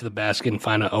drive to the basket and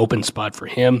find an open spot for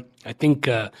him. I think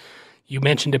you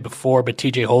mentioned it before, but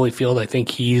TJ Holyfield, I think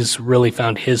he's really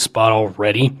found his spot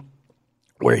already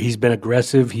where he's been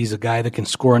aggressive. He's a guy that can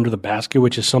score under the basket,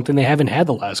 which is something they haven't had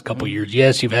the last couple of years.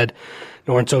 Yes, you've had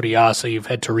Lawrence Odiasa, you've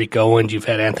had Tariq Owens, you've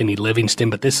had Anthony Livingston,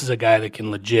 but this is a guy that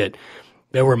can legit.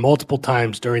 There were multiple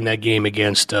times during that game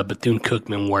against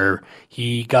Bethune-Cookman where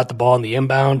he got the ball in the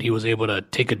inbound, he was able to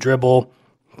take a dribble,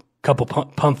 couple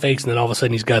pump fakes, and then all of a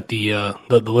sudden he's got the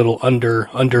little under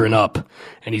and up,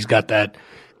 and he's got that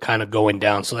kind of going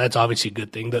down. So that's obviously a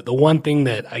good thing. The one thing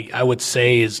that I would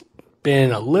say is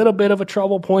been a little bit of a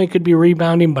trouble point could be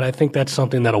rebounding, but I think that's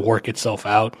something that'll work itself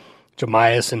out.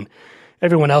 Jemias and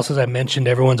everyone else, as I mentioned,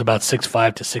 everyone's about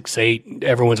 6'5" to 6'8".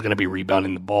 Everyone's going to be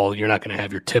rebounding the ball. You're not going to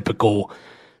have your typical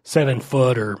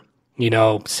 7-foot or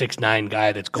 6'9"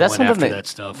 guy that's going after that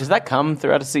stuff. Does that come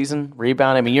throughout a season,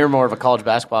 rebound? I mean, you're more of a college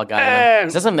basketball guy.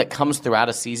 Is that something that comes throughout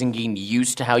a season, getting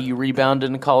used to how you rebound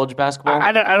in college basketball?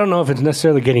 I don't know if it's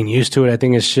necessarily getting used to it. I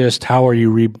think it's just how are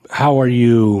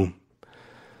you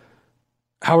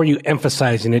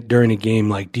emphasizing it during a game?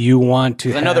 Like, do you want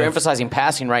to? I know they're emphasizing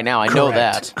passing right now. I know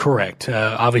that. Correct.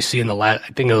 Obviously, in the last, I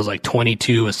think it was like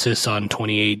 22 assists on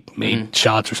 28 made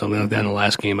shots or something like that in the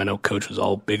last game. I know Coach was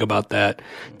all big about that.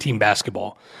 Team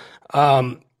basketball.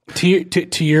 To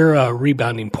your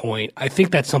rebounding point, I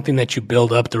think that's something that you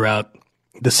build up throughout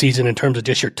the season in terms of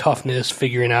just your toughness,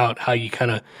 figuring out how you kind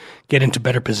of get into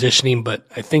better positioning. But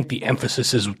I think the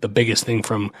emphasis is the biggest thing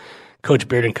from Coach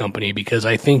Beard and company, because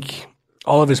I think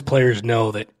all of his players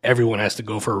know that everyone has to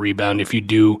go for a rebound if you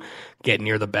do get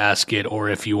near the basket or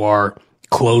if you are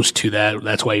close to that.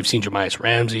 That's why you've seen Jemias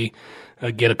Ramsey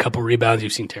get a couple rebounds.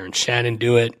 You've seen Terrence Shannon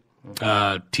do it.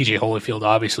 TJ Holyfield,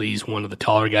 obviously, he's one of the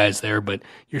taller guys there, but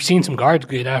you're seeing some guards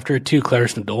get after it too.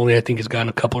 Clarice Nadoli, I think, has gotten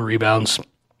a couple of rebounds.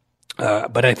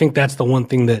 But I think that's the one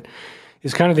thing that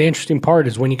is kind of the interesting part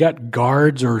is when you got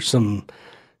guards or some,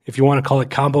 if you want to call it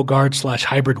combo guards /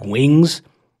 hybrid wings,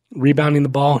 rebounding the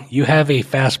ball, you have a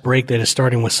fast break that is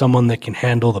starting with someone that can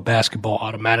handle the basketball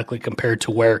automatically compared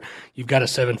to where you've got a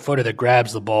 7-footer that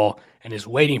grabs the ball and is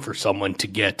waiting for someone to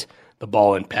get the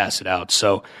ball and pass it out.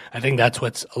 So I think that's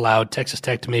what's allowed Texas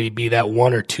Tech to maybe be that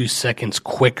 1 or 2 seconds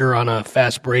quicker on a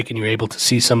fast break, and you're able to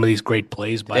see some of these great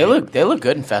plays. They look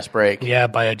good in fast break. Yeah,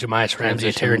 by a Jemias Ramsey,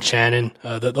 a Terrence Shannon.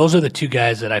 Those are the two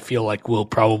guys that I feel like will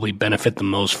probably benefit the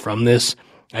most from this.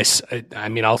 I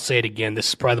mean, I'll say it again. This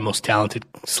is probably the most talented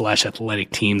 /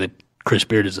 athletic team that Chris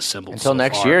Beard has assembled until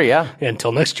next year. Yeah,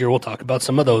 until next year, we'll talk about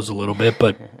some of those a little bit.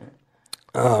 But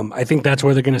I think that's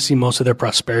where they're going to see most of their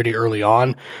prosperity early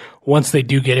on. Once they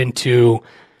do get into,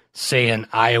 say, in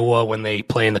Iowa when they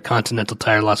play in the Continental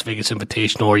Tire Las Vegas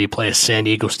Invitational, or you play a San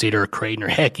Diego State or a Creighton, or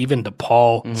heck, even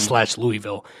DePaul /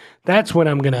 Louisville, that's when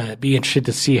I'm going to be interested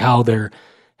to see how their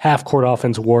half-court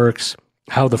offense works,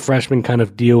 how the freshmen kind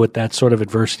of deal with that sort of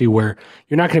adversity where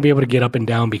you're not going to be able to get up and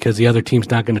down because the other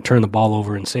team's not going to turn the ball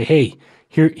over and say, hey,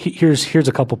 here's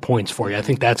a couple points for you. I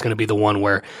think that's going to be the one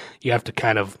where you have to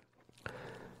kind of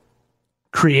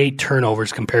create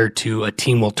turnovers compared to a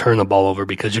team will turn the ball over,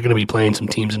 because you're going to be playing some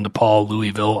teams in DePaul,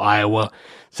 Louisville, Iowa,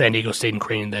 San Diego State, and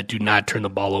Creighton that do not turn the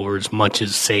ball over as much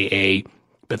as, say, a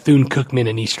Bethune-Cookman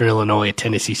in Eastern Illinois,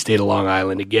 Tennessee State of Long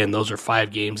Island. Again, those are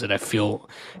 5 games that I feel,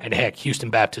 and heck, Houston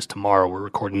Baptist tomorrow. We're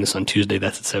recording this on Tuesday.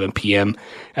 That's at 7 p.m.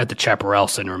 at the Chaparral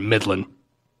Center in Midland.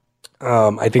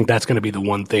 I think that's going to be the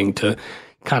one thing to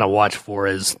kind of watch for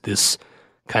as this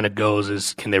kind of goes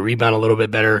is, can they rebound a little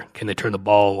bit better? Can they turn the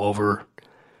ball over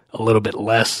a little bit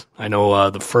less? I know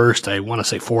the first, I want to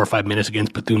say 4 or 5 minutes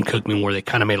against Bethune-Cookman where they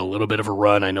kind of made a little bit of a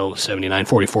run. I know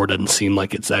 79-44 doesn't seem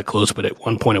like it's that close, but at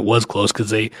one point it was close because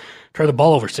they turned the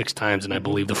ball over 6 times in, I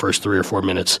believe, the first 3 or 4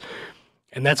 minutes.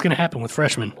 And that's going to happen with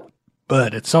freshmen.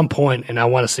 But at some point, and I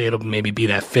want to say it'll maybe be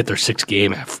that 5th or 6th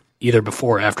game, either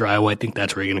before or after Iowa, I think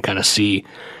that's where you're going to kind of see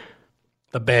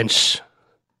the bench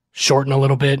shorten a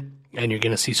little bit, and you're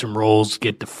going to see some roles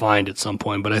get defined at some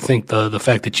point. But I think the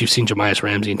fact that you've seen Jemias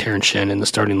Ramsey and Terrence Shannon in the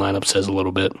starting lineup says a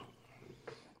little bit.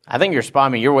 I think you're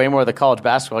spot on. You're way more the college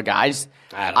basketball guy.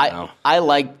 I don't know. I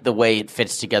like the way it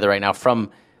fits together right now.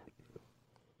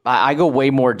 I go way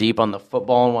more deep on the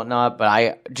football and whatnot,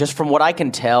 but just from what I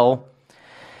can tell,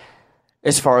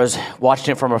 As far as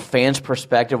watching it from a fan's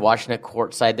perspective, watching it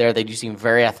courtside there, they do seem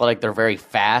very athletic. They're very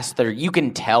fast. You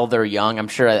can tell they're young. I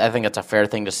think that's a fair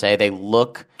thing to say. They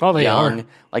look young. Are.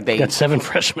 Like they got 7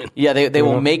 freshmen. Yeah, they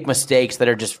will make mistakes that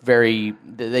are just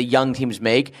the young teams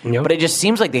make. Yep. But it just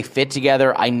seems like they fit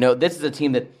together. I know this is a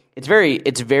team that it's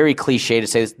very cliche to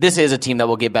say this. This is a team that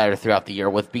will get better throughout the year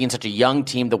with being such a young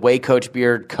team. The way Coach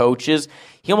Beard coaches,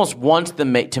 he almost wants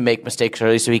them to make mistakes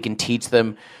early so he can teach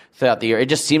them throughout the year. It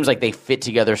just seems like they fit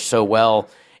together so well.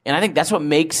 And I think that's what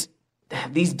makes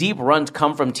these deep runs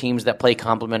come from teams that play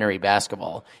complementary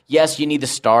basketball. Yes, you need the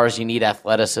stars, you need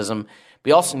athleticism, but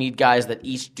you also need guys that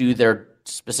each do their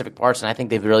specific parts, and I think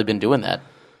they've really been doing that.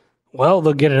 Well,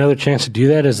 they'll get another chance to do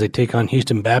that as they take on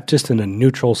Houston Baptist in a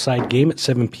neutral site game at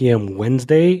 7 p.m.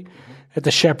 Wednesday at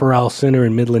the Chaparral Center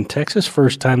in Midland, Texas.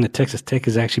 First time that Texas Tech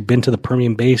has actually been to the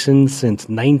Permian Basin since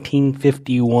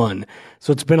 1951.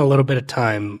 So it's been a little bit of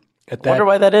time at that. I wonder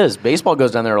why that is. Baseball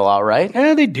goes down there a lot, right?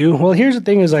 Yeah, they do. Well, here's the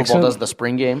thing is like football does the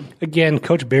spring game. Again,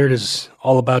 Coach Beard is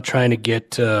all about trying to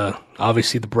get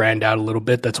obviously the brand out a little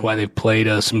bit. That's why they've played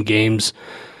some games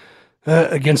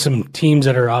against some teams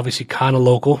that are obviously kind of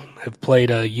local. Have played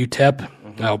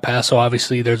UTEP, El Paso.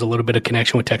 Obviously, there's a little bit of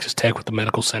connection with Texas Tech with the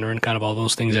medical center and kind of all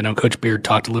those things. I know Coach Beard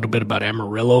talked a little bit about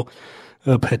Amarillo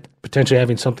potentially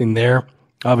having something there.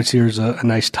 Obviously, there's a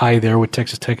nice tie there with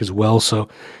Texas Tech as well. So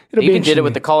they even did it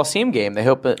with the Coliseum game. They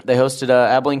hosted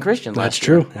Abilene Christian last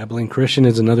year. That's true. Abilene Christian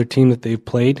is another team that they've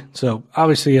played. So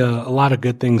obviously, a lot of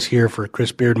good things here for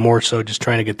Chris Beard. More so, just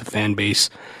trying to get the fan base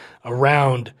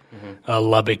around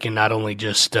Lubbock and not only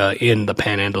just in the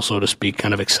Panhandle, so to speak.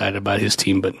 Kind of excited about his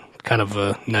team, but kind of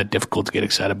not difficult to get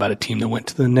excited about a team that went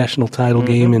to the national title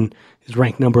game and is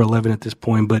ranked number 11 at this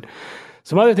point. But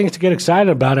some other things to get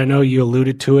excited about. I know you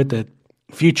alluded to it that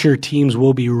future teams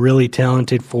will be really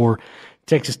talented for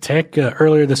Texas Tech.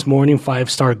 Earlier this morning,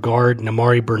 5-star guard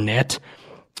Nimari Burnett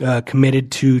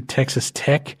committed to Texas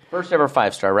Tech. First ever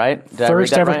 5-star, right?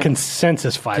 First ever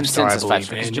consensus 5-star, I believe.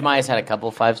 Because Jemiah's had a couple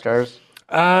of 5-stars.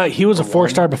 He was a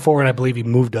 4-star before, and I believe he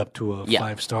moved up to a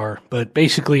 5-star. But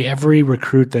basically, every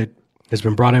recruit that has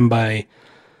been brought in by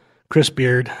Chris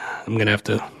Beard, I'm going to have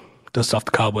to dust off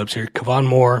the cobwebs here. Kevon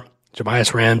Moore,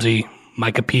 Jemiah Ramsey,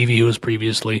 Micah Peavy, who was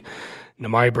previously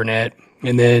Nimari Burnett,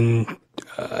 and then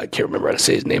I can't remember how to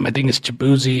say his name. I think it's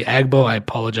Chibuzi Agbo. I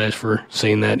apologize for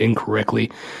saying that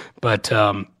incorrectly. But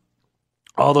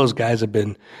all those guys have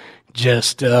been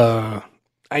just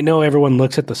I know everyone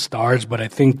looks at the stars, but I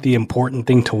think the important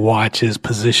thing to watch is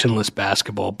positionless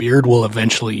basketball. Beard will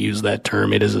eventually use that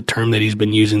term. It is a term that he's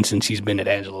been using since he's been at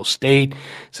Angelo State,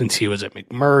 since he was at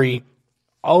McMurray.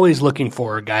 Always looking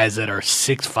for guys that are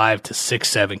 6'5" to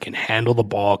 6'7", can handle the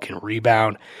ball, can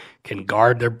rebound, can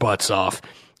guard their butts off.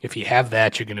 If you have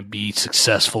that, you're going to be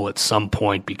successful at some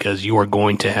point because you are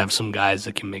going to have some guys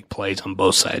that can make plays on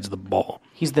both sides of the ball.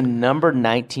 He's the number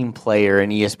 19 player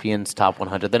in ESPN's Top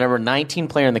 100. The number 19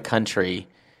 player in the country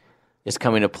is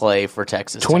coming to play for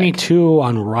Texas 22 Tech.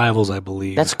 On Rivals, I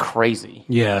believe. That's crazy.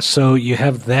 Yeah, so you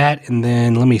have that, and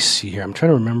then let me see here. I'm trying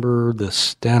to remember the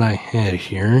stat I had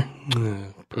here.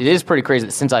 It is pretty crazy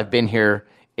that since I've been here,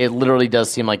 it literally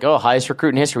does seem like, highest recruit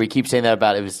in history. We keep saying that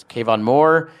about it. It was Kevon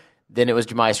Moore, then it was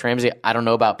Jemiah Ramsey. I don't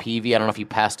know about Peavy. I don't know if he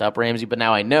passed up Ramsey, but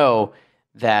now I know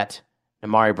that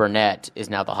Nimari Burnett is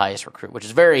now the highest recruit, which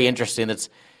is very interesting. That's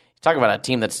talk about a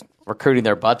team that's recruiting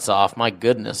their butts off. My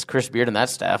goodness, Chris Beard and that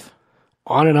staff.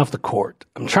 On and off the court.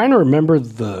 I'm trying to remember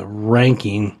the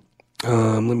ranking.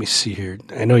 Let me see here.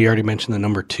 I know you already mentioned the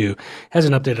number 2.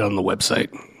 Hasn't updated on the website.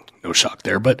 No shock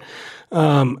there. But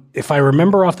if I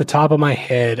remember off the top of my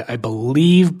head, I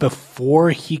believe before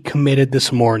he committed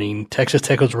this morning, Texas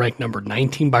Tech was ranked number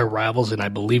 19 by Rivals and I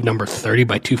believe number 30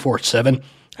 by 247.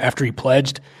 After he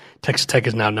pledged, Texas Tech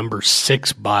is now number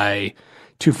 6 by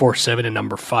 247 and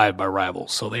number 5 by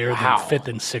Rivals. So they are the 5th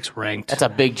and 6th ranked. That's a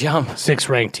big jump. 6th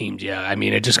ranked teams, yeah. I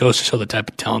mean, it just goes to show the type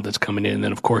of talent that's coming in. And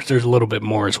then, of course, there's a little bit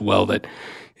more as well that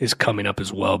is coming up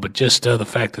as well. But just the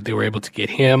fact that they were able to get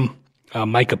him.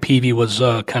 Micah Peavy was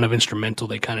kind of instrumental.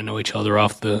 They kind of know each other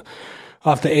off the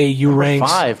AAU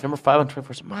ranks. Number 5 on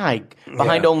 24.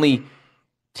 Behind only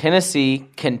Tennessee,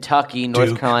 Kentucky,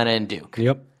 North Carolina, and Duke.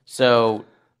 Yep. So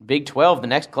Big 12, the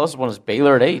next closest one is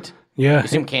Baylor at 8. Yeah. I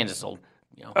assume Kansas will.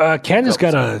 Kansas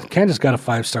got a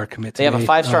 5-star commit today. They have a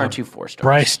 5-star and 2 4-stars.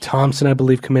 Bryce Thompson, I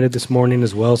believe, committed this morning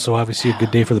as well. So obviously a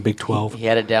good day for the Big 12. He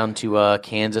had it down to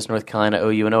Kansas, North Carolina,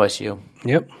 OU, and OSU.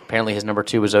 Yep. Apparently his number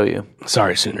 2 was OU.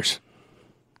 Sorry, Sooners.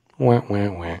 Wah,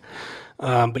 wah,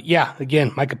 wah. But yeah,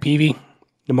 again, Micah Peavy,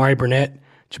 Nimari Burnett,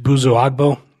 Chibuzo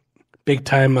Agbo,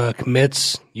 big-time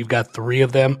commits. You've got 3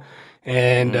 of them.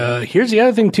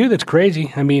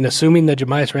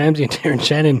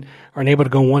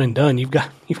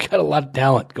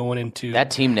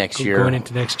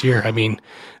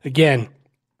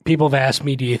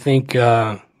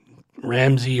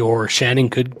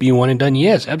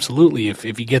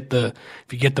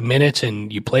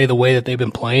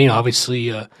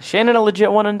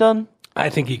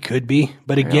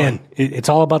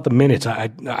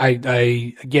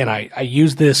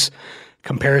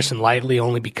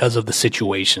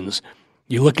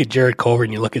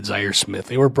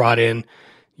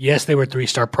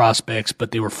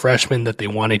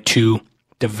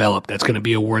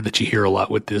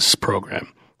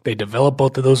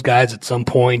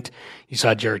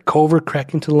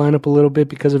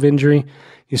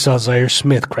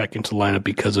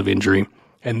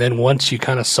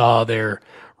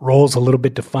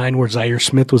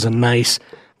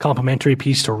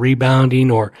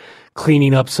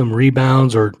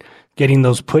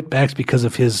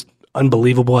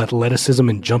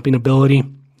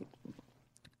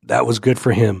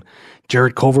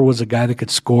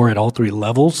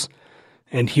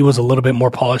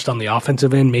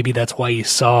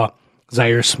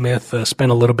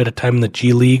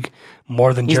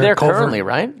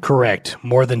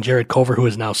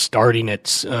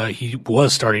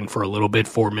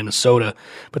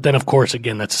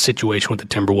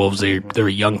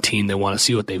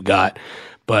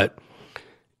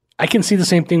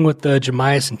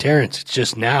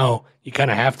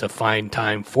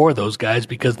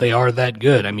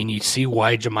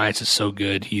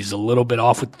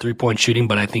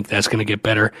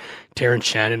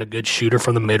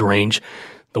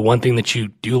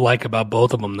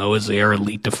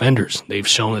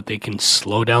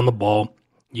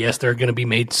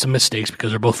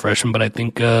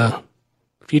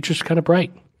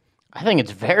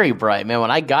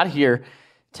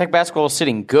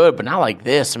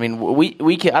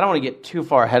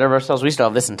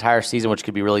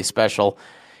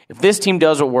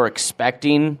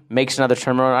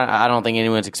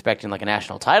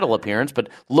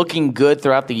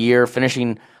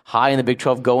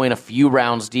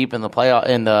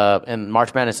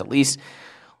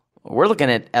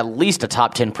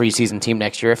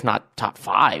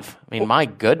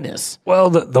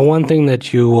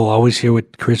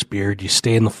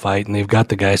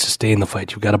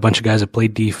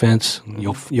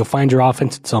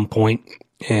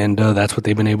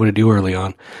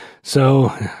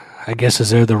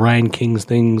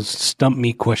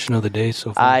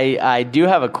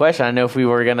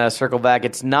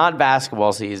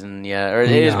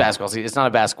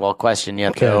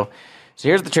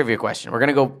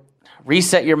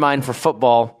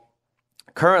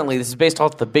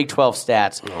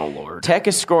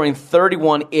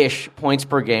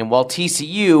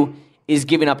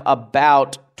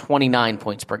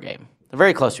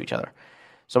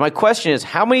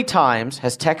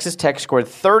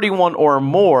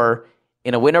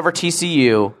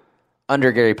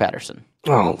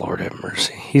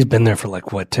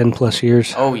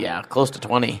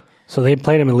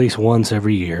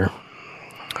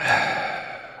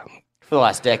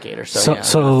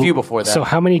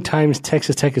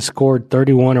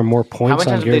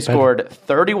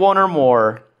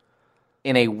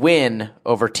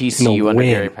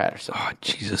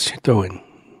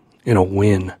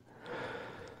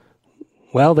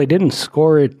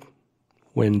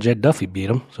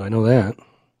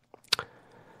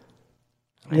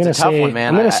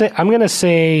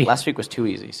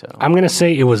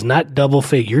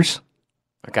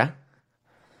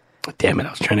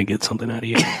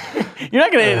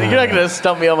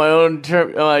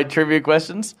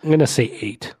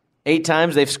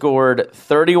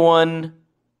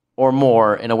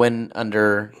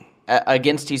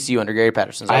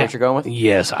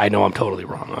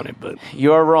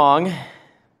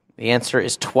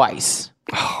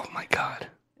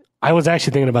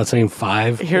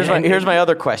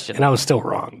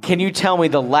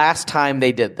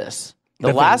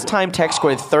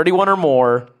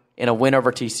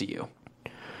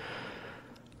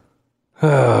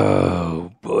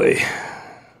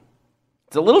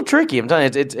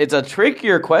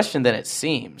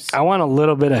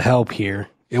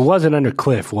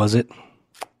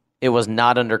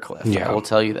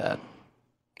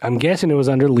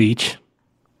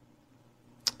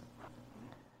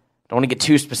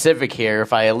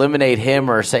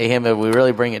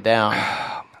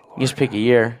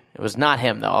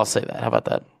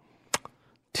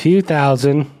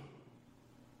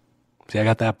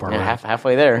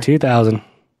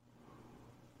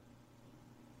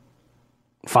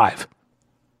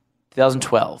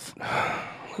 2012.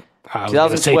 I was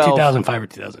going to say 2005 or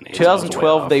 2008.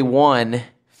 2012, they won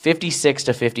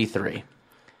 56-53.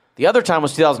 The other time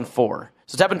was 2004.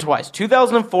 So it's happened twice.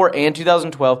 2004 and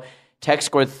 2012, Tech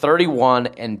scored 31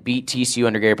 and beat TCU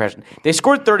under Gary Patterson. They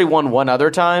scored 31 one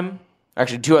other time.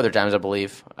 Actually, 2 other times, I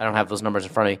believe. I don't have those numbers in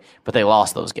front of me, but they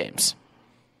lost those games.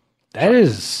 That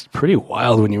is pretty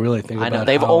wild when you really think about it. I know.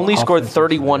 They've only scored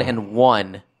 31 and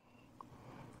 1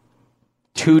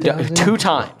 two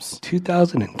times.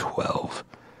 2012.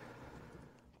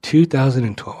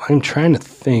 2012. I'm trying to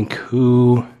think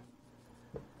who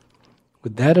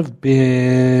would that have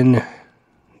been.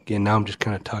 Again, now I'm just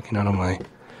kind of talking out of my.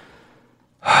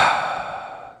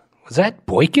 Was that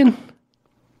Boykin?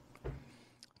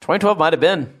 2012 might have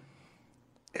been.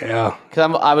 Yeah.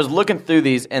 Because I was looking through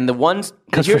these, and the ones.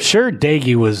 Because for sure,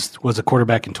 Daggy was a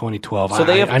quarterback in 2012. So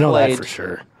I know that for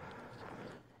sure.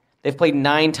 They've played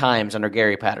 9 times under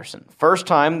Gary Patterson. First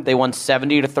time, they won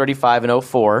 70-35 in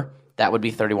 04. That would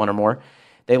be 31 or more.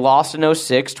 They lost in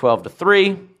 06,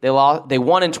 12-3. They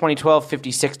won in 2012,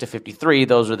 56-53.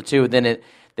 Those are the two. Then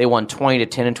they won 20-10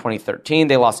 in 2013.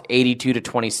 They lost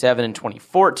 82-27 in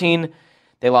 2014.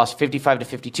 They lost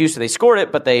 55-52, so they scored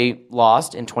it, but they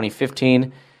lost in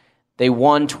 2015. They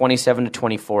won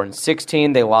 27-24 in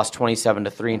 16. They lost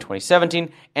 27-3 in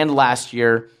 2017. And last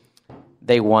year,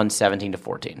 they won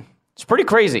 17-14. It's pretty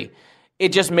crazy. It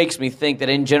just makes me think that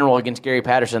in general against Gary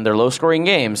Patterson, they're low-scoring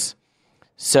games.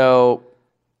 So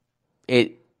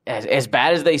as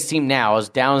bad as they seem now, as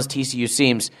down as TCU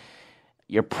seems,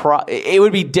 it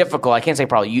would be difficult. I can't say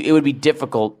probably. It would be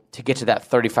difficult to get to that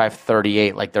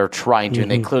 35-38 like they're trying to,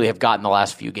 and they clearly have gotten the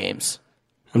last few games.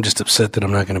 I'm just upset that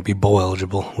I'm not going to be bowl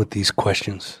eligible with these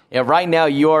questions. Yeah, right now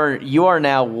you are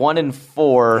now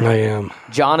 1-4. I am.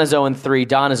 John is 0-3.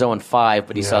 Don is 0-5,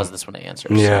 but he still has this one to answer.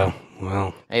 Yeah. So.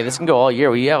 Well, hey, this can go all year.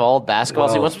 We have all basketball.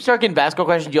 So once we start getting basketball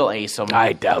questions, you'll ace them.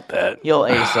 I doubt that. You'll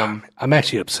ace them. I'm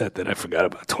actually upset that I forgot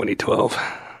about 2012.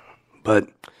 But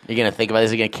you're going to think about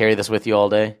this? You're going to carry this with you all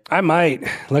day? I might.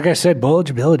 Like I said, bowl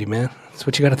eligibility, man. That's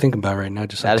what you got to think about right now,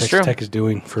 just like Texas Tech is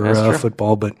doing for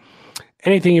football. But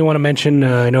anything you want to mention?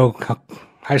 I know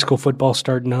high school football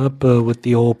starting up with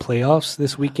the old playoffs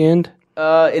this weekend.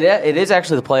 It is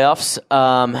actually the playoffs.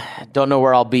 Don't know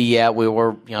where I'll be yet.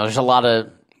 There's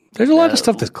a lot of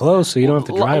stuff that's close, so you don't have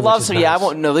to drive. Nice. I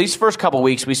won't know. These first couple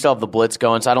weeks, we still have the Blitz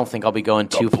going, so I don't think I'll be going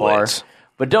too far.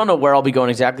 But don't know where I'll be going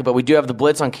exactly. But we do have the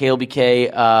Blitz on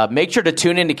KLBK. Make sure to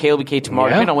tune in to KLBK tomorrow.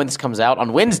 Depending on when this comes out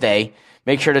on Wednesday,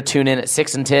 make sure to tune in at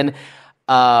 6 and 10.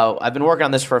 I've been working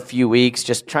on this for a few weeks,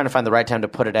 just trying to find the right time to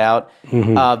put it out.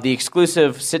 The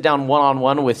exclusive sit-down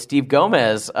one-on-one with Steve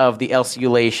Gomez of the LCU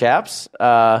Lay Shaps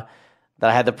that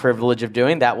I had the privilege of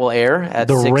doing, that will air at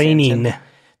 6 and 10.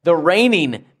 The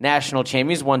reigning national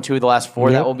champions won 2 of the last 4.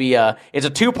 Yep. That will be it's a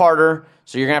 2-parter,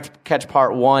 so you're going to have to catch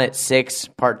part 1 at 6,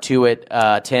 part 2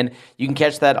 at 10. You can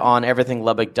catch that on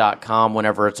everythinglubbock.com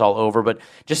whenever it's all over. But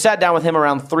just sat down with him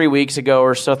around 3 weeks ago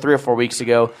or so, 3 or 4 weeks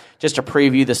ago, just to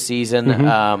preview the season.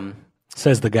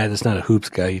 Says the guy that's not a hoops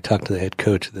guy. You talked to the head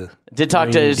coach of the did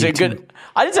talk to is a good.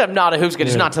 I didn't say I'm not a hoops guy,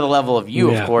 just not to the level of you,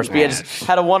 of course. But yeah, just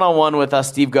had a one-on-one with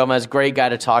Steve Gomez. Great guy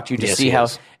to talk to see how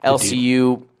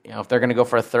LCU. If they're going to go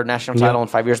for a 3rd national title in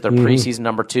 5 years, they're preseason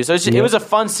number 2. So it was a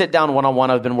fun sit-down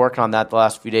one-on-one. I've been working on that the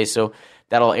last few days, so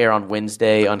that'll air on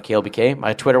Wednesday on KLBK.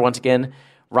 My Twitter, once again,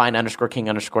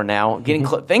 Ryan_King_now. Getting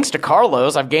thanks to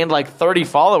Carlos, I've gained like 30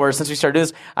 followers since we started doing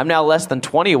this. I'm now less than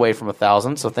 20 away from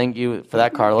 1,000, so thank you for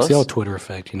that, Carlos. It's the old Twitter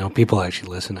effect. People actually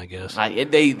listen, I guess.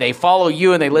 They follow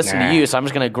you and they listen to you, so I'm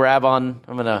just going to I'm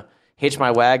going to hitch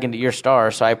my wagon to your star,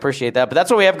 so I appreciate that. But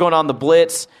that's what we have going on, the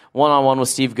Blitz, one-on-one with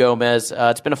Steve Gomez.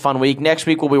 It's been a fun week. Next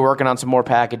week, we'll be working on some more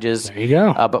packages. There you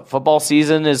go. But football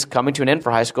season is coming to an end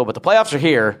for high school, but the playoffs are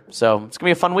here, so it's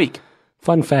going to be a fun week.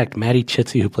 Fun fact, Maddie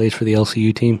Chitsey, who plays for the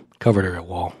LCU team, covered her at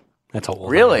Wall. That's a Wall.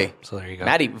 Really? So there you go.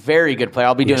 Maddie, very good player.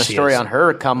 I'll be doing a story on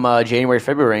her come January,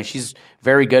 February, and she's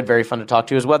very good, very fun to talk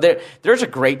to as well. There's a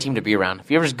great team to be around.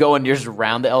 If you ever just go and you're just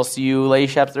around the LCU Lady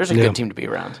Shaps, there's a good team to be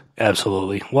around.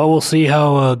 Absolutely. Well, we'll see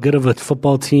how good of a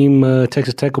football team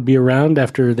Texas Tech will be around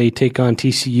after they take on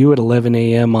TCU at 11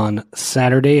 a.m. on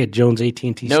Saturday at Jones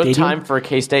AT&T Stadium. No time for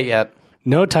K-State yet.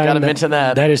 No time. Got to mention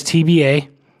that. That is TBA.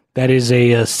 That is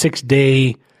a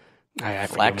 6-day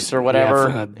flex or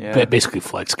whatever. Basically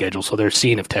flex schedule. So they're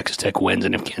seeing if Texas Tech wins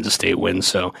and if Kansas State wins.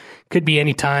 So could be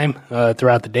any time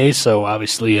throughout the day. So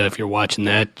obviously, if you're watching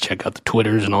that, check out the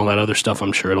Twitters and all that other stuff.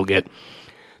 I'm sure it'll get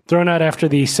thrown out after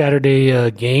the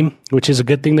Saturday game, which is a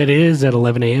good thing that it is at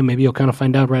 11 a.m. Maybe you'll kind of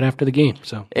find out right after the game.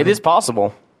 So it is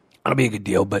possible. That'll be a good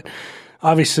deal. But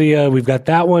obviously, we've got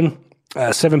that one,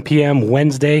 7 p.m.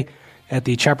 Wednesday at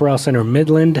the Chaparral Center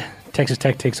Midland. Texas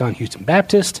Tech takes on Houston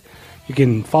Baptist. You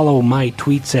can follow my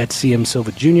tweets at CM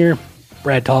Silva Jr.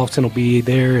 Brad Tollefson will be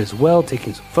there as well,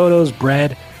 taking some photos.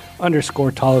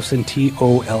 Brad_Tollefson,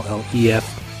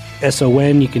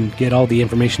 TOLLEFSON. You can get all the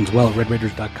information as well at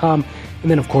redraiders.com.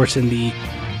 And then, of course, in the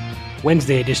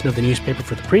Wednesday edition of the newspaper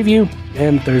for the preview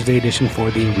and Thursday edition for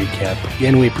the recap.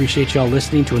 Again, we appreciate y'all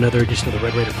listening to another edition of the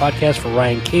Red Raider podcast. For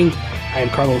Ryan King, I am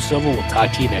Carlos Silva. We'll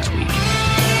talk to you next week.